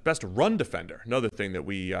best run defender? Another thing that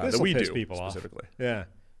we do people specifically. Off. Yeah,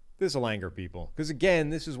 this will anger people because again,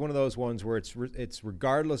 this is one of those ones where it's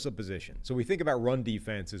regardless of position. So we think about run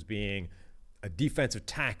defense as being a defensive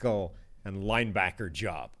tackle and linebacker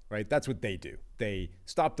job, right? That's what they do. They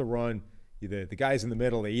stop the run. The guys in the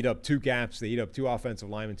middle, they eat up 2 gaps. They eat up 2 offensive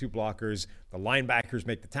linemen, 2 blockers. The linebackers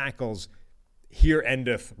make the tackles. Here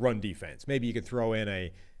endeth run defense. Maybe you could throw in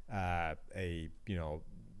a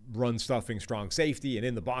run stuffing strong safety and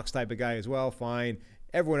in the box type of guy as well. Fine.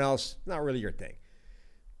 Everyone else, not really your thing.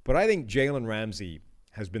 But I think Jalen Ramsey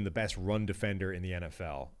has been the best run defender in the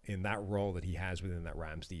NFL in that role that he has within that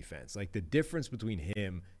Rams defense. Like the difference between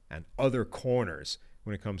him and other corners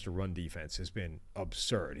when it comes to run defense has been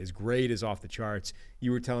absurd. His grade is off the charts. You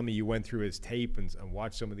were telling me you went through his tape and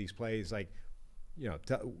watched some of these plays. Like,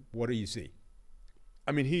 what do you see?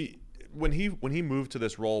 I mean, when he moved to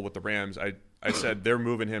this role with the Rams, I said they're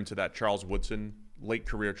moving him to that Charles Woodson, late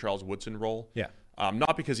career Charles Woodson role. Yeah.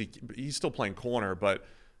 Not because he's still playing corner, but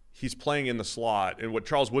he's playing in the slot. And what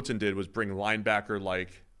Charles Woodson did was bring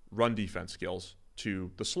linebacker-like run defense skills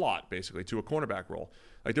to the slot, basically, to a cornerback role.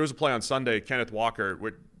 Like there was a play on Sunday, Kenneth Walker,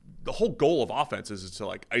 where the whole goal of offense is to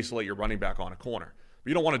like isolate your running back on a corner. But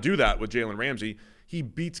you don't want to do that with Jalen Ramsey. He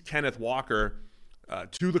beats Kenneth Walker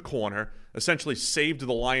to the corner, essentially saved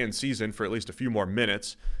the Lions season for at least a few more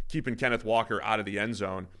minutes, keeping Kenneth Walker out of the end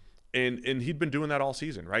zone. And he'd been doing that all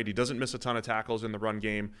season, right? He doesn't miss a ton of tackles in the run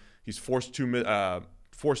game. He's forced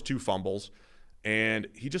 2 fumbles, and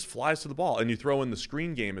he just flies to the ball. And you throw in the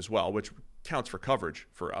screen game as well, which counts for coverage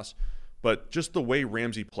for us. But just the way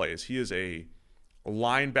Ramsey plays, he is a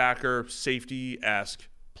linebacker, safety-esque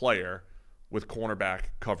player with cornerback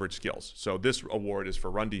coverage skills. So this award is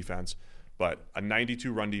for run defense, but a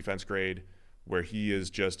 92 run defense grade where he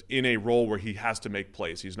is just in a role where he has to make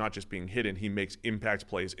plays. He's not just being hidden. He makes impact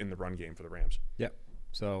plays in the run game for the Rams. Yep.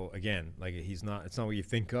 So again, like it's not what you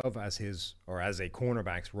think of as his or as a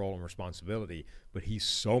cornerback's role and responsibility, but he's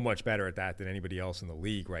so much better at that than anybody else in the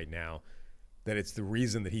league right now that it's the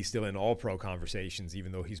reason that he's still in all-pro conversations,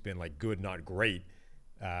 even though he's been like good, not great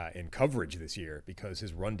in coverage this year, because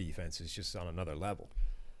his run defense is just on another level.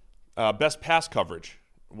 Best pass coverage.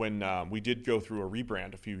 When we did go through a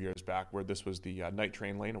rebrand a few years back where this was the Night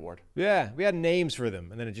Train Lane Award. Yeah, we had names for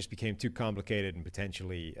them, and then it just became too complicated and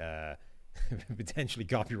potentially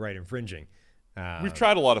copyright infringing. We've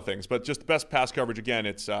tried a lot of things, but just the best pass coverage, again,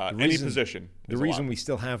 it's any position. The reason we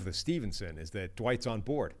still have the Stevenson is that Dwight's on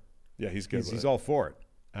board. Yeah, he's good. He's all for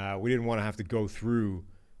it. We didn't want to have to go through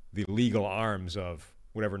the legal arms of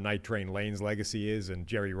whatever Night Train Lane's legacy is and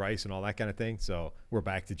Jerry Rice and all that kind of thing, so we're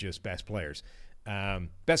back to just best players.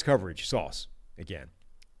 Best coverage, Sauce, again.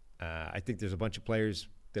 I think there's a bunch of players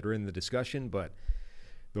that are in the discussion, but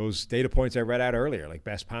those data points I read out earlier, like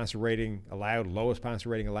best passer rating allowed, lowest passer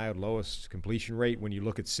rating allowed, lowest completion rate. When you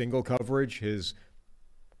look at single coverage, his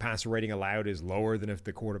passer rating allowed is lower than if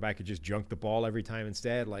the quarterback had just junked the ball every time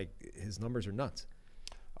instead. Like, his numbers are nuts.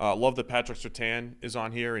 Love that Patrick Surtain is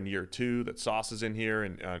on here in year 2, that Sauce is in here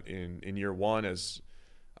in year 1 as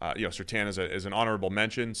Surtain is an honorable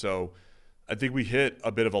mention. So I think we hit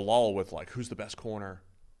a bit of a lull with, like, who's the best corner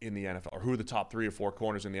in the NFL, or who are the top 3 or 4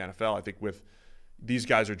 corners in the NFL. I think with these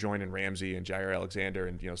guys are joining Ramsey and Jair Alexander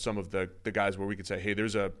and, some of the guys where we could say, hey,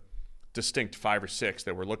 there's a distinct 5 or 6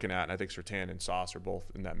 that we're looking at, and I think Surtain and Sauce are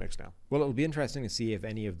both in that mix now. Well, it'll be interesting to see if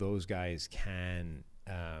any of those guys can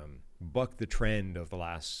buck the trend of the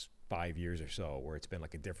last 5 years or so, where it's been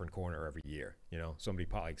like a different corner every year. Somebody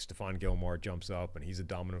like Stephon Gilmore jumps up and he's a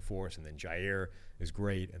dominant force, and then Jair is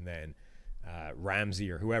great, and then Ramsey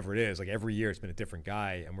or whoever it is, like every year it's been a different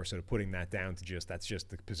guy, and we're sort of putting that down to that's just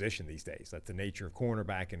the position these days. That's the nature of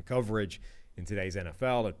cornerback and coverage in today's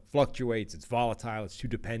NFL. It fluctuates, it's volatile, it's too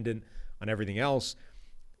dependent on everything else.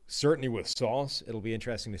 Certainly with Sauce, it'll be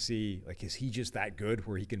interesting to see, like, is he just that good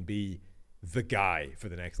where he can be the guy for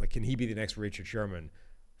the next, like, can he be the next Richard Sherman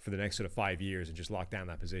for the next sort of 5 years and just lock down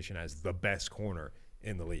that position as the best corner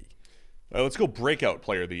in the league? Let's go breakout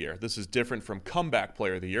player of the year. This is different from comeback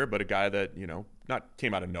player of the year, but a guy that, not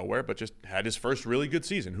came out of nowhere, but just had his first really good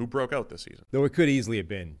season. Who broke out this season? Though it could easily have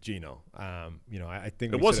been Geno. I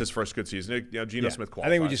think it was his first good season. Geno Smith qualified.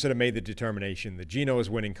 I think we just sort of made the determination that Geno is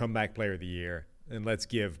winning comeback player of the year, and let's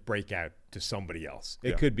give breakout to somebody else.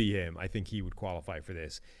 It could be him. I think he would qualify for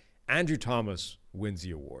this. Andrew Thomas wins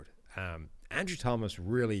the award. Andrew Thomas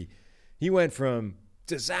he went from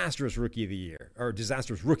disastrous rookie year,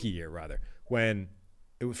 when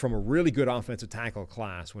it was from a really good offensive tackle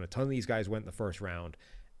class, when a ton of these guys went in the first round.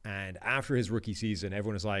 And after his rookie season,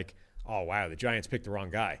 everyone was like, oh, wow, the Giants picked the wrong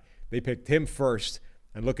guy. They picked him first,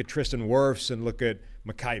 and look at Tristan Wirfs and look at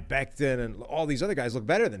Mekhi Becton and all these other guys look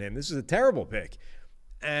better than him. This is a terrible pick.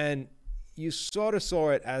 And you sort of saw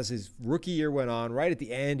it as his rookie year went on. Right at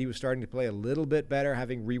the end, he was starting to play a little bit better,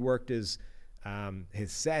 having reworked his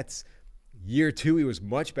sets. Year 2, he was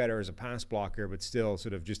much better as a pass blocker, but still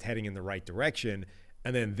sort of just heading in the right direction.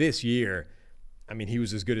 And then this year, he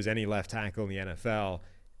was as good as any left tackle in the NFL,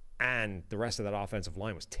 and the rest of that offensive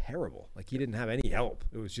line was terrible. Like, he didn't have any help.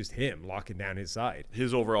 It was just him locking down his side.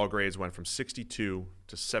 His overall grades went from 62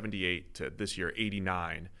 to 78 to this year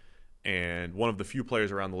 89, and one of the few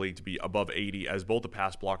players around the league to be above 80 as both a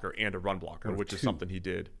pass blocker and a run blocker, which is something he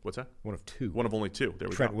did. What's that? One of 2. One of only 2. There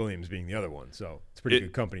we Trent go. Williams being the other one, so it's pretty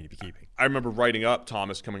good company to be keeping. I remember writing up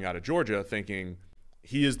Thomas coming out of Georgia thinking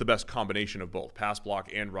he is the best combination of both pass block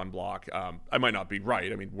and run block. I might not be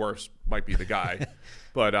right. Wirfs might be the guy.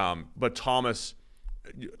 but Thomas,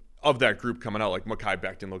 of that group coming out, like Mekhi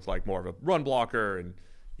Becton looked like more of a run blocker, and,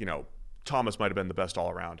 Thomas might have been the best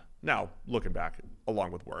all around. Now, looking back,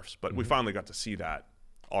 along with Wirfs. But we finally got to see that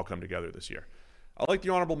all come together this year. I like the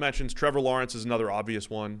honorable mentions. Trevor Lawrence is another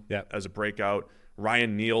obvious one as a breakout.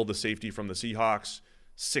 Ryan Neal, the safety from the Seahawks,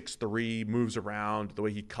 6'3", moves around. The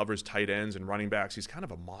way he covers tight ends and running backs, he's kind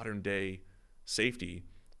of a modern-day safety.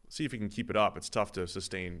 See if he can keep it up. It's tough to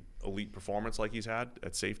sustain elite performance like he's had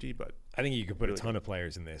at safety, but I think you could put a ton of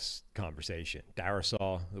players in this conversation.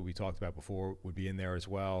 Darisaw, that we talked about before, would be in there as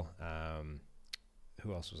well.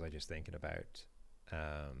 Who else was I just thinking about?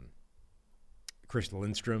 Chris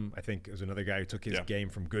Lindstrom, I think, is another guy who took his game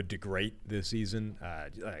from good to great this season.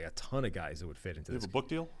 A ton of guys that would fit into this. You have a book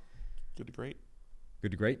deal? Good to great?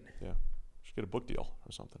 Good to great? Yeah. Should get a book deal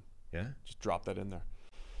or something. Yeah? Just drop that in there.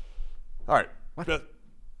 All right. What?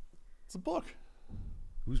 It's a book.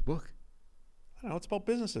 Whose book? I don't know. It's about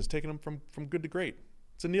businesses, taking them from good to great.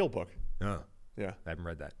 It's a Neil book. Oh. Yeah. I haven't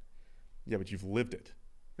read that. Yeah, but you've lived it.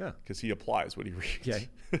 Yeah. Because he applies what he reads. Okay.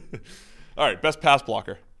 All right. Best pass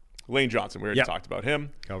blocker. Lane Johnson. We already talked about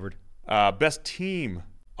him. Covered. Best team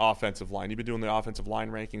offensive line. You've been doing the offensive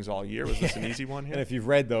line rankings all year. Was this an easy one here? And if you've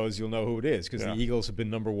read those, you'll know who it is, because the Eagles have been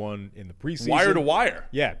number 1 in the preseason. Wire to wire.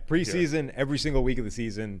 Yeah. Preseason, every single week of the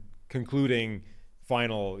season, concluding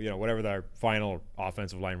final, whatever their final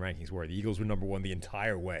offensive line rankings were. The Eagles were number 1 the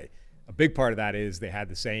entire way. A big part of that is they had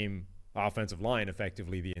the same offensive line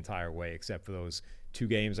effectively the entire way, except for those 2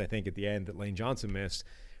 games, I think, at the end that Lane Johnson missed.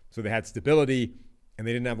 So they had stability, and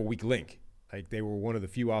they didn't have a weak link. Like, they were one of the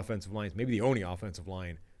few offensive lines, maybe the only offensive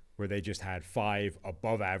line, where they just had 5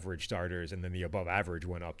 above-average starters, and then the above-average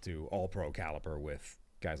went up to all-pro caliber with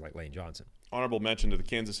guys like Lane Johnson. Honorable mention to the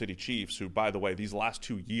Kansas City Chiefs, who, by the way, these last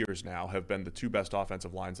 2 years now have been the 2 best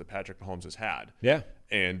offensive lines that Patrick Mahomes has had. Yeah.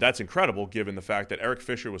 And that's incredible given the fact that Eric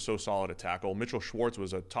Fisher was so solid at tackle. Mitchell Schwartz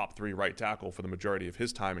was a top 3 right tackle for the majority of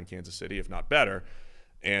his time in Kansas City, if not better.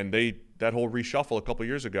 And that whole reshuffle a couple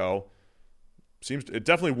years ago it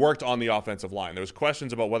definitely worked on the offensive line. There was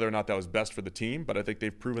questions about whether or not that was best for the team, but I think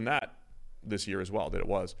they've proven that this year as well, that it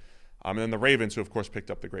was. And then the Ravens, who of course picked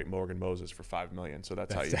up the great Morgan Moses for $5 million. So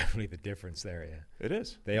that's how you definitely the difference there. Yeah, it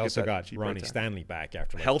is. They also got Ronnie Stanley back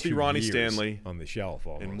after healthy 2 Ronnie years Stanley on the shelf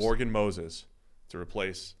almost. And Morgan Moses to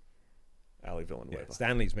replace Ali Villanueva. Yeah,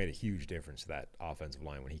 Stanley's made a huge difference to that offensive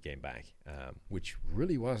line when he came back, which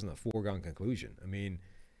really wasn't a foregone conclusion. I mean,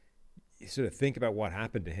 you sort of think about what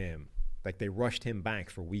happened to him. Like, they rushed him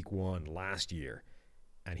back for week 1 last year,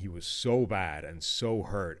 and he was so bad and so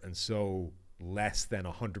hurt and so less than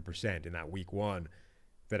 100% in that week 1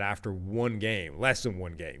 that after one game, less than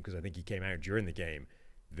one game, because I think he came out during the game,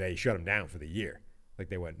 they shut him down for the year. Like,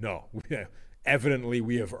 they went, no, evidently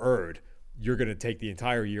we have erred. You're going to take the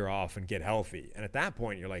entire year off and get healthy. And at that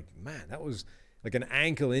point, you're like, man, that was like an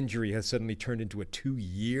ankle injury has suddenly turned into a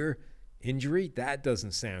 2-year injury. That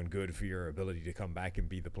doesn't sound good for your ability to come back and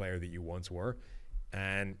be the player that you once were.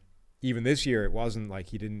 And even this year, it wasn't like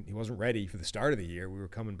he wasn't ready for the start of the year. We were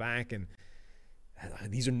coming back, and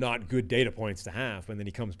these are not good data points to have. And then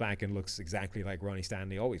he comes back and looks exactly like Ronnie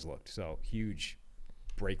Stanley always looked. So huge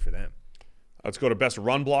break for them. Let's go to best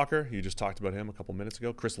run blocker. You just talked about him a couple minutes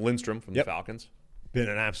ago. Chris Lindstrom from the Falcons. Been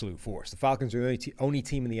an absolute force. The Falcons are the only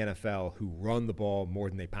team in the NFL who run the ball more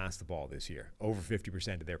than they pass the ball this year. Over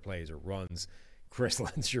 50% of their plays are runs. Chris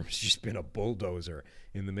Lindstrom has just been a bulldozer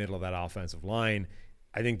in the middle of that offensive line.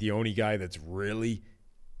 I think the only guy that's really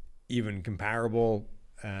even comparable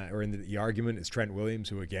or in the argument is Trent Williams,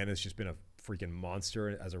 who, again, has just been a freaking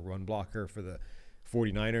monster as a run blocker for the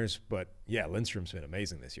 49ers. But, yeah, Lindstrom's been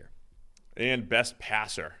amazing this year. And best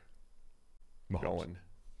passer. Mahomes. Going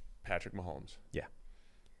Patrick Mahomes. Yeah.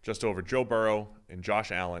 Just over Joe Burrow and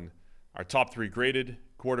Josh Allen, our top 3 graded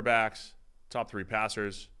quarterbacks, top 3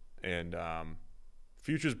 passers, and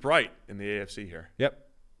future's bright in the AFC here. Yep.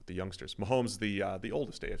 With the youngsters. Mahomes, the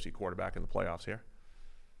oldest AFC quarterback in the playoffs here.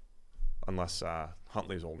 Unless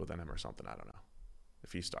Huntley's older than him or something. I don't know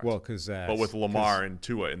if he starts. Well, because but with Lamar and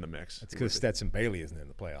Tua in the mix. That's because Stetson Bailey isn't in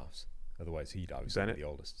the playoffs. Otherwise, he'd obviously be the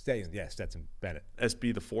oldest. Stetson Bennett.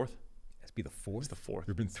 SB the 4th? SB the 4th? It's the 4th. There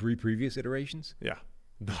have been 3 previous iterations? Yeah.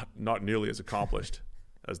 Not nearly as accomplished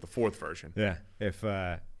as the 4th version. Yeah. If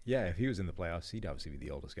he was in the playoffs, he'd obviously be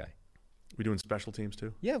the oldest guy. We doing special teams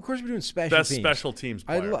too? Yeah, of course we're doing special teams. Best special teams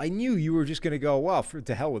player. I knew you were just going to go, well,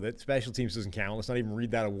 to hell with it. Special teams doesn't count. Let's not even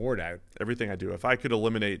read that award out. Everything I do. If I could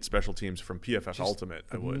eliminate special teams from PFF just Ultimate,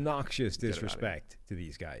 I would. Obnoxious disrespect to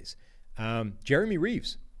these guys. Jeremy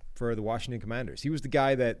Reeves for the Washington Commanders. He was the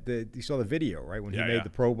guy that you saw the video, right, when he made the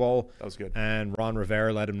Pro Bowl. That was good. And Ron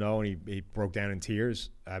Rivera let him know, and he broke down in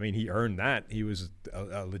tears. I mean, he earned that. He was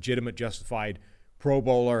a legitimate, justified Pro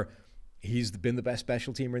Bowler. He's been the best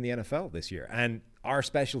special teamer in the NFL this year. And our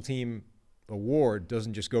special team award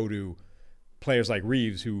doesn't just go to players like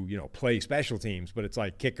Reeves who, play special teams, but it's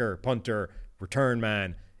like kicker, punter, return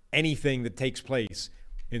man. Anything that takes place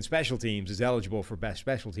in special teams is eligible for best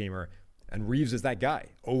special teamer. And Reeves is that guy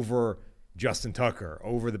over Justin Tucker,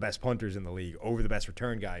 over the best punters in the league, over the best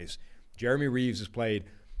return guys. Jeremy Reeves has played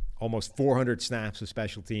almost 400 snaps of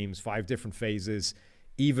special teams, 5 different phases.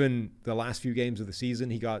 Even the last few games of the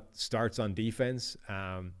season, he got starts on defense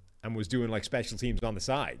and was doing like special teams on the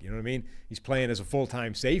side. You know what I mean? He's playing as a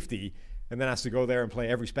full-time safety and then has to go there and play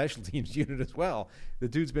every special teams unit as well. The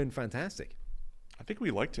dude's been fantastic. I think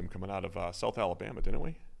we liked him coming out of South Alabama, didn't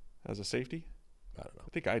we? As a safety? I don't know. I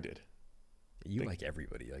think I did. You like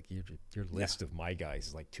everybody. Like your list of my guys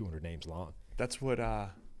is like 200 names long. That's what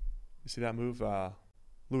you see that move?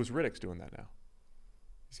 Louis Riddick's doing that now.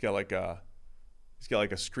 He's got like a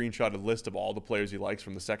screenshotted list of all the players he likes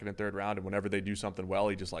from the 2nd and 3rd round, and whenever they do something well,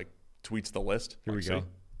 he just like tweets the list. Here we go.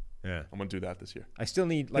 Yeah, I'm gonna do that this year. I still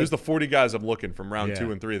need There's the 40 guys I'm looking from round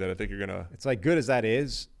 2 and 3 that I think you're gonna. It's like good as that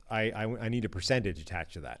is. I need a percentage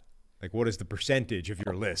attached to that. Like, what is the percentage of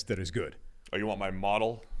your list that is good? Oh, you want my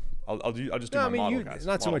model? I'll just do my model, guys.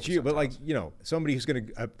 Not so much you, but like, somebody who's going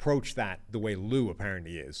to approach that the way Lou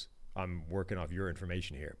apparently is. I'm working off your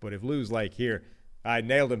information here. But if Lou's like, here, I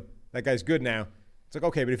nailed him. That guy's good now. It's like,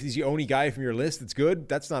 okay, but if he's the only guy from your list that's good,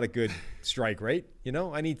 that's not a good strike rate.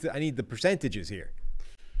 I need the percentages here.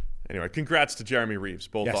 Anyway, congrats to Jeremy Reeves,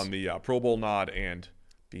 both on the Pro Bowl nod and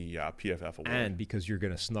the PFF award. And because you're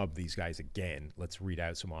going to snub these guys again, let's read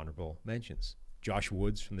out some honorable mentions. Josh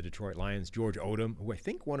Woods from the Detroit Lions, George Odom, who I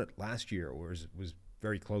think won it last year or was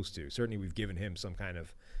very close to. Certainly we've given him some kind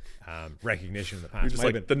of recognition in the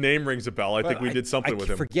past. The name rings a bell. I think we did something with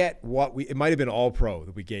him. I forget it might have been All-Pro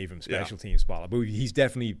that we gave him special team spotlight, but he's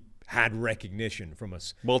definitely had recognition from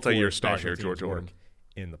us. Multi-year star here, George Odom.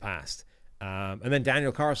 In the past. And then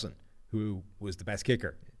Daniel Carlson, who was the best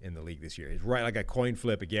kicker in the league this year. It's right like a coin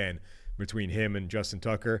flip again between him and Justin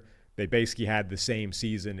Tucker. They basically had the same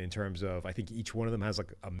season in terms of, I think each one of them has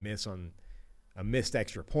like a missed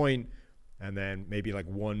extra point, and then maybe like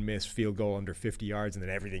one missed field goal under 50 yards, and then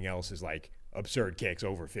everything else is like absurd kicks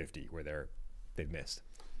over 50 where they've missed.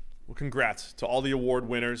 Well, congrats to all the award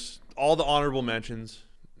winners, all the honorable mentions,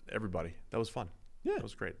 everybody. That was fun. Yeah. That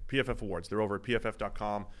was great. PFF Awards. They're over at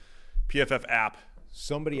pff.com, PFF app.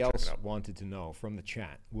 Somebody else wanted to know from the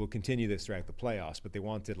chat. We'll continue this throughout the playoffs, but they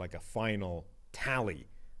wanted like a final tally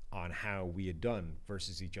on how we had done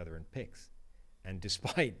versus each other in picks. And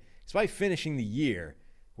despite finishing the year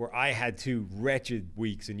where I had 2 wretched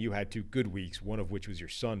weeks and you had 2 good weeks, one of which was your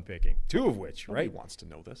son picking, 2 of which, Nobody right? wants to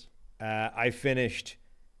know this. I finished,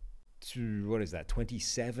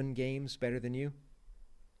 27 games better than you?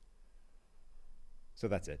 So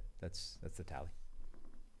that's it. That's the tally.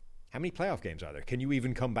 How many playoff games are there? Can you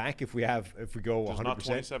even come back if we go 100%? There's not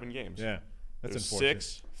 27 games. Yeah, that's There's unfortunate.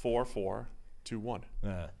 6, 4, 4, 2, 1.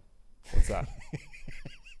 What's that?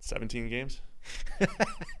 17 games? We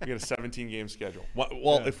got a 17-game schedule.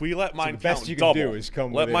 Well, if we let mine the best count you can double, do is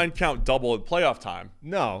come let within. mine count double at playoff time.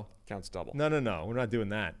 No, Counts double. no. We're not doing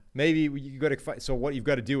that. Maybe you got to. So what you've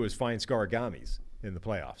got to do is find scarigamis in the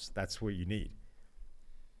playoffs. That's what you need.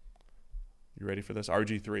 You ready for this?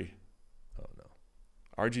 RG3. Oh no.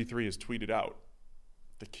 RG3 has tweeted out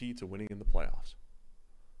the key to winning in the playoffs.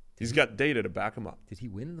 He's got data to back him up. Did he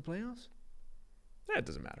win in the playoffs? It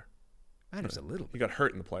doesn't matter. Matters a little He bit. got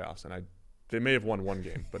hurt in the playoffs, and they may have won 1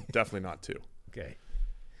 game, but definitely not 2. Okay.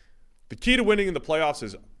 The key to winning in the playoffs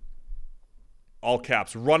is all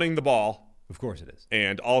caps running the ball Of course it is.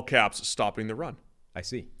 and all caps stopping the run. I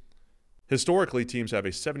see. Historically, teams have a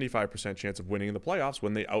 75% chance of winning in the playoffs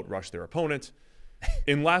when they outrush their opponent.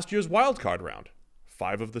 In last year's wild card round,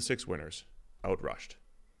 5 of the 6 winners outrushed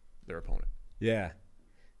their opponent. Yeah.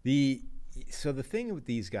 So the thing with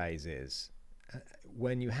these guys is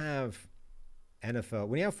when you have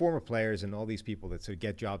former players and all these people that sort of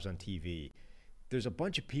get jobs on TV, there's a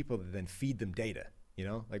bunch of people that then feed them data,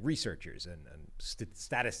 like researchers and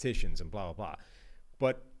statisticians and blah, blah, blah.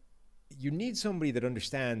 But you need somebody that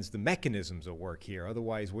understands the mechanisms of work here.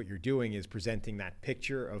 Otherwise, what you're doing is presenting that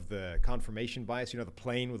picture of the confirmation bias, the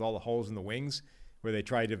plane with all the holes in the wings, where they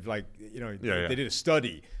tried to they did a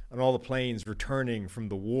study on all the planes returning from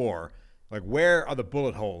the war. Like, where are the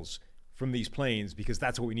bullet holes from these planes? Because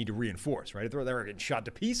that's what we need to reinforce, right? If they're getting shot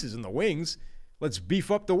to pieces in the wings, let's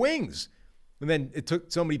beef up the wings. And then it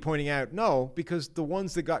took somebody pointing out, no, because the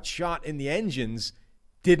ones that got shot in the engines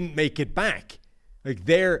didn't make it back. Like,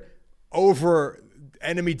 they're over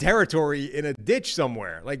enemy territory in a ditch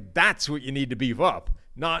somewhere. Like, that's what you need to beef up,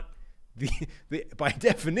 not by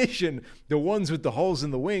definition, the ones with the holes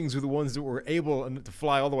in the wings are the ones that were able to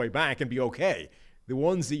fly all the way back and be okay. The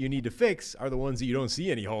ones that you need to fix are the ones that you don't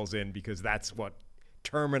see any holes in, because that's what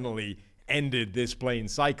terminally ended this plane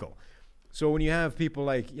cycle. So when you have people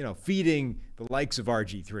like, feeding the likes of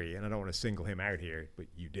RG3, and I don't want to single him out here, but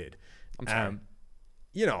you did. I'm sorry.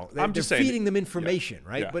 They're feeding them information,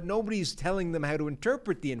 right? Yeah. But nobody's telling them how to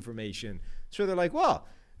interpret the information. So they're like, well,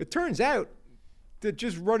 it turns out that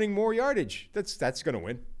just running more yardage, that's going to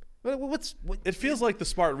win. It feels like the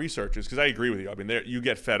smart researchers, because I agree with you. I mean, you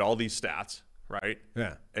get fed all these stats, right?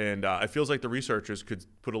 Yeah. And it feels like the researchers could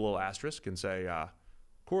put a little asterisk and say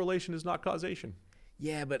correlation is not causation.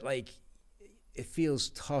 Yeah, but it feels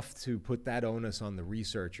tough to put that onus on the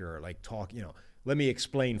researcher, let me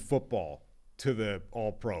explain football to the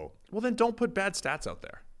all-pro. Well, then don't put bad stats out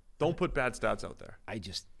there. Don't put bad stats out there.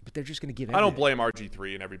 But they're just going to give. I don't blame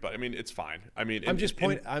RG3 and everybody. I mean, it's fine. I mean,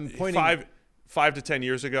 I'm pointing. 5 to 10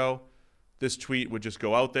 years ago, this tweet would just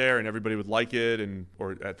go out there and everybody would like it,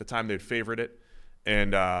 or at the time they'd favorite it,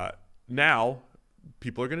 and now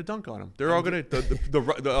people are going to dunk on him. They're all going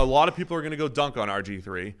to. A lot of people are going to go dunk on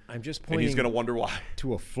RG3. I'm just and pointing. he's going to wonder why.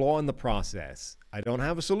 To a flaw in the process. I don't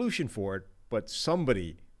have a solution for it, but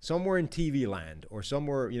somebody somewhere in TV land or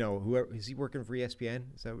somewhere, whoever is he working for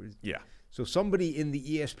ESPN? Is that what Yeah. So somebody in the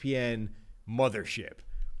ESPN mothership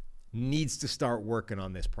needs to start working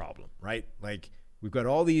on this problem, right? Like, we've got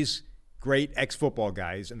all these great ex-football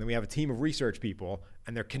guys, and then we have a team of research people,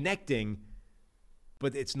 and they're connecting,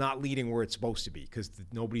 but it's not leading where it's supposed to be because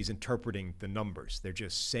nobody's interpreting the numbers. They're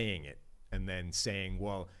just saying it and then saying,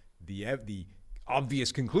 well, the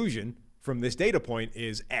obvious conclusion from this data point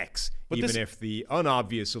is X, but even if the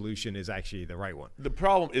unobvious solution is actually the right one. The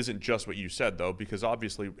problem isn't just what you said, though, because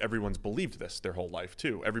obviously everyone's believed this their whole life,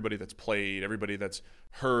 too. Everybody that's played, everybody that's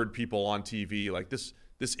heard people on TV, like this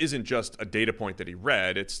this isn't just a data point that he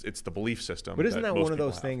read. It's the belief system. But isn't that most one of people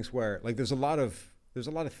those have. things where, like, there's a lot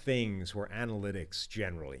of things where analytics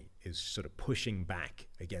generally is sort of pushing back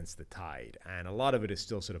against the tide, and a lot of it is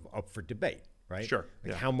still sort of up for debate, right? Sure.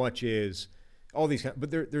 Like Yeah. how much is all these,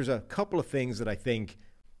 but there's a couple of things that I think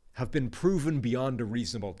have been proven beyond a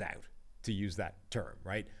reasonable doubt, to use that term,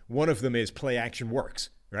 right? One of them is play action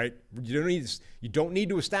works, right? You don't need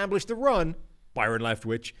to establish the run, Byron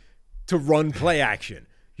Leftwich, to run play action.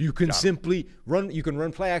 You can simply run. You can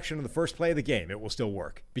run play action on the first play of the game. It will still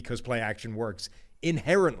work because play action works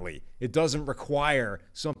inherently. It doesn't require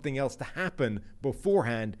something else to happen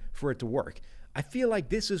beforehand for it to work. I feel like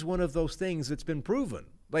this is one of those things that's been proven.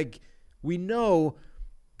 Like, we know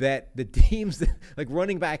that the teams that, like,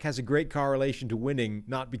 running back has a great correlation to winning,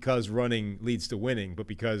 not because running leads to winning, but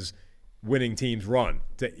because winning teams run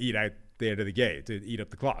to eat out the end of the game, to eat up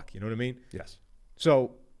the clock. You know what I mean? Yes.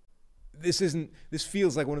 So this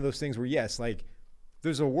feels like one of those things where, yes, like,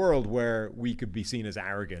 there's a world where we could be seen as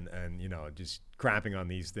arrogant and, just crapping on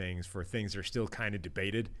these things for things that are still kind of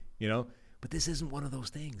debated, but this isn't one of those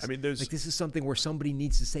things. I mean, this is something where somebody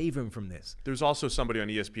needs to save him from this. There's also somebody on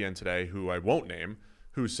ESPN today who I won't name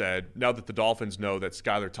who said, now that the Dolphins know that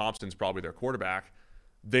Skylar Thompson's probably their quarterback,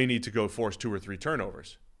 they need to go force 2 or 3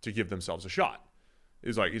 turnovers to give themselves a shot.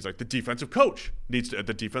 He's like the defensive coach needs to,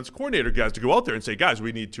 the defense coordinator guys to go out there and say, guys,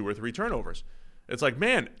 we need 2 or 3 turnovers. It's like,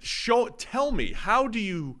 man, tell me, how do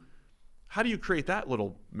you create that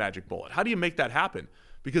little magic bullet? How do you make that happen?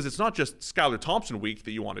 Because it's not just Skylar Thompson week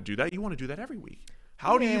that you want to do that. You want to do that every week.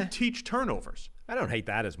 How do you teach turnovers? I don't hate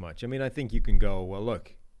that as much. I mean, I think you can go, well,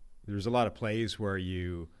 look, there's a lot of plays where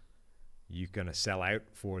you kind of sell out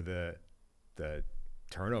for the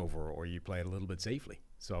turnover, or you play it a little bit safely.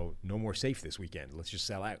 So no more safe this weekend. Let's just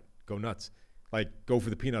sell out. Go nuts. Like, go for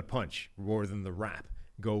the peanut punch more than the wrap.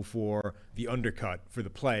 Go for the undercut for the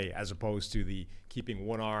play, as opposed to the keeping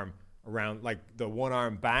one arm around, like the one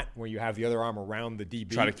arm bat where you have the other arm around the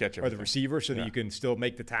DB Try to catch or the receiver so that you can still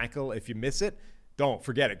make the tackle if you miss it. Don't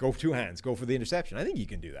forget it. Go 2 hands. Go for the interception. I think you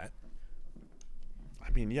can do that.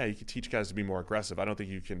 I mean, yeah, you can teach guys to be more aggressive. I don't think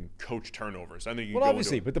you can coach turnovers. I think you Well, go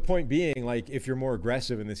obviously, but the point being, like, if you're more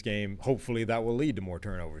aggressive in this game, hopefully that will lead to more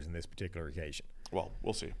turnovers in this particular occasion. Well,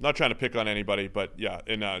 we'll see. Not trying to pick on anybody, but yeah,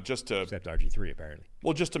 and just to except RG3 apparently.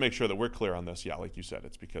 Well, just to make sure that we're clear on this, yeah, like you said,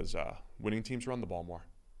 it's because winning teams run the ball more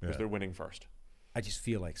because they're winning first. I just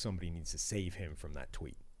feel like somebody needs to save him from that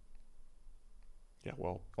tweet. Yeah,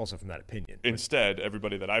 well, also from that opinion. Instead,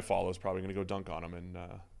 everybody that I follow is probably going to go dunk on him and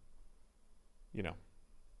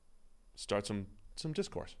start some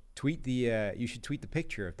discourse. Tweet the you should tweet the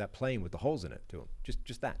picture of that plane with the holes in it to him.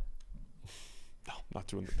 Just that. No, not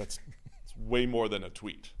doing that. That's it's way more than a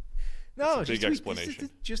tweet. No, it's a big explanation.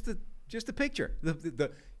 Just the picture.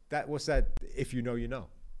 That what's that? If you know, you know.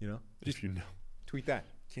 Just if you know. Tweet that.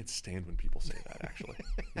 Can't stand when people say that. Actually,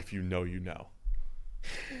 if you know, you know.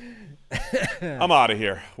 I'm out of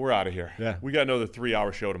here. We're out of here. Yeah. We got another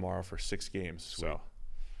 3-hour show tomorrow for 6 games. Sweet. So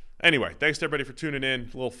anyway, thanks to everybody for tuning in. A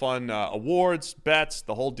little fun awards, bets,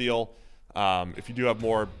 the whole deal. If you do have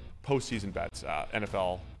more postseason bets,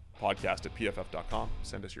 NFL podcast at pff.com.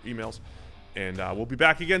 Send us your emails. And we'll be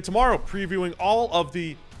back again tomorrow previewing all of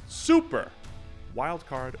the super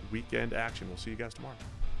wildcard weekend action. We'll see you guys tomorrow.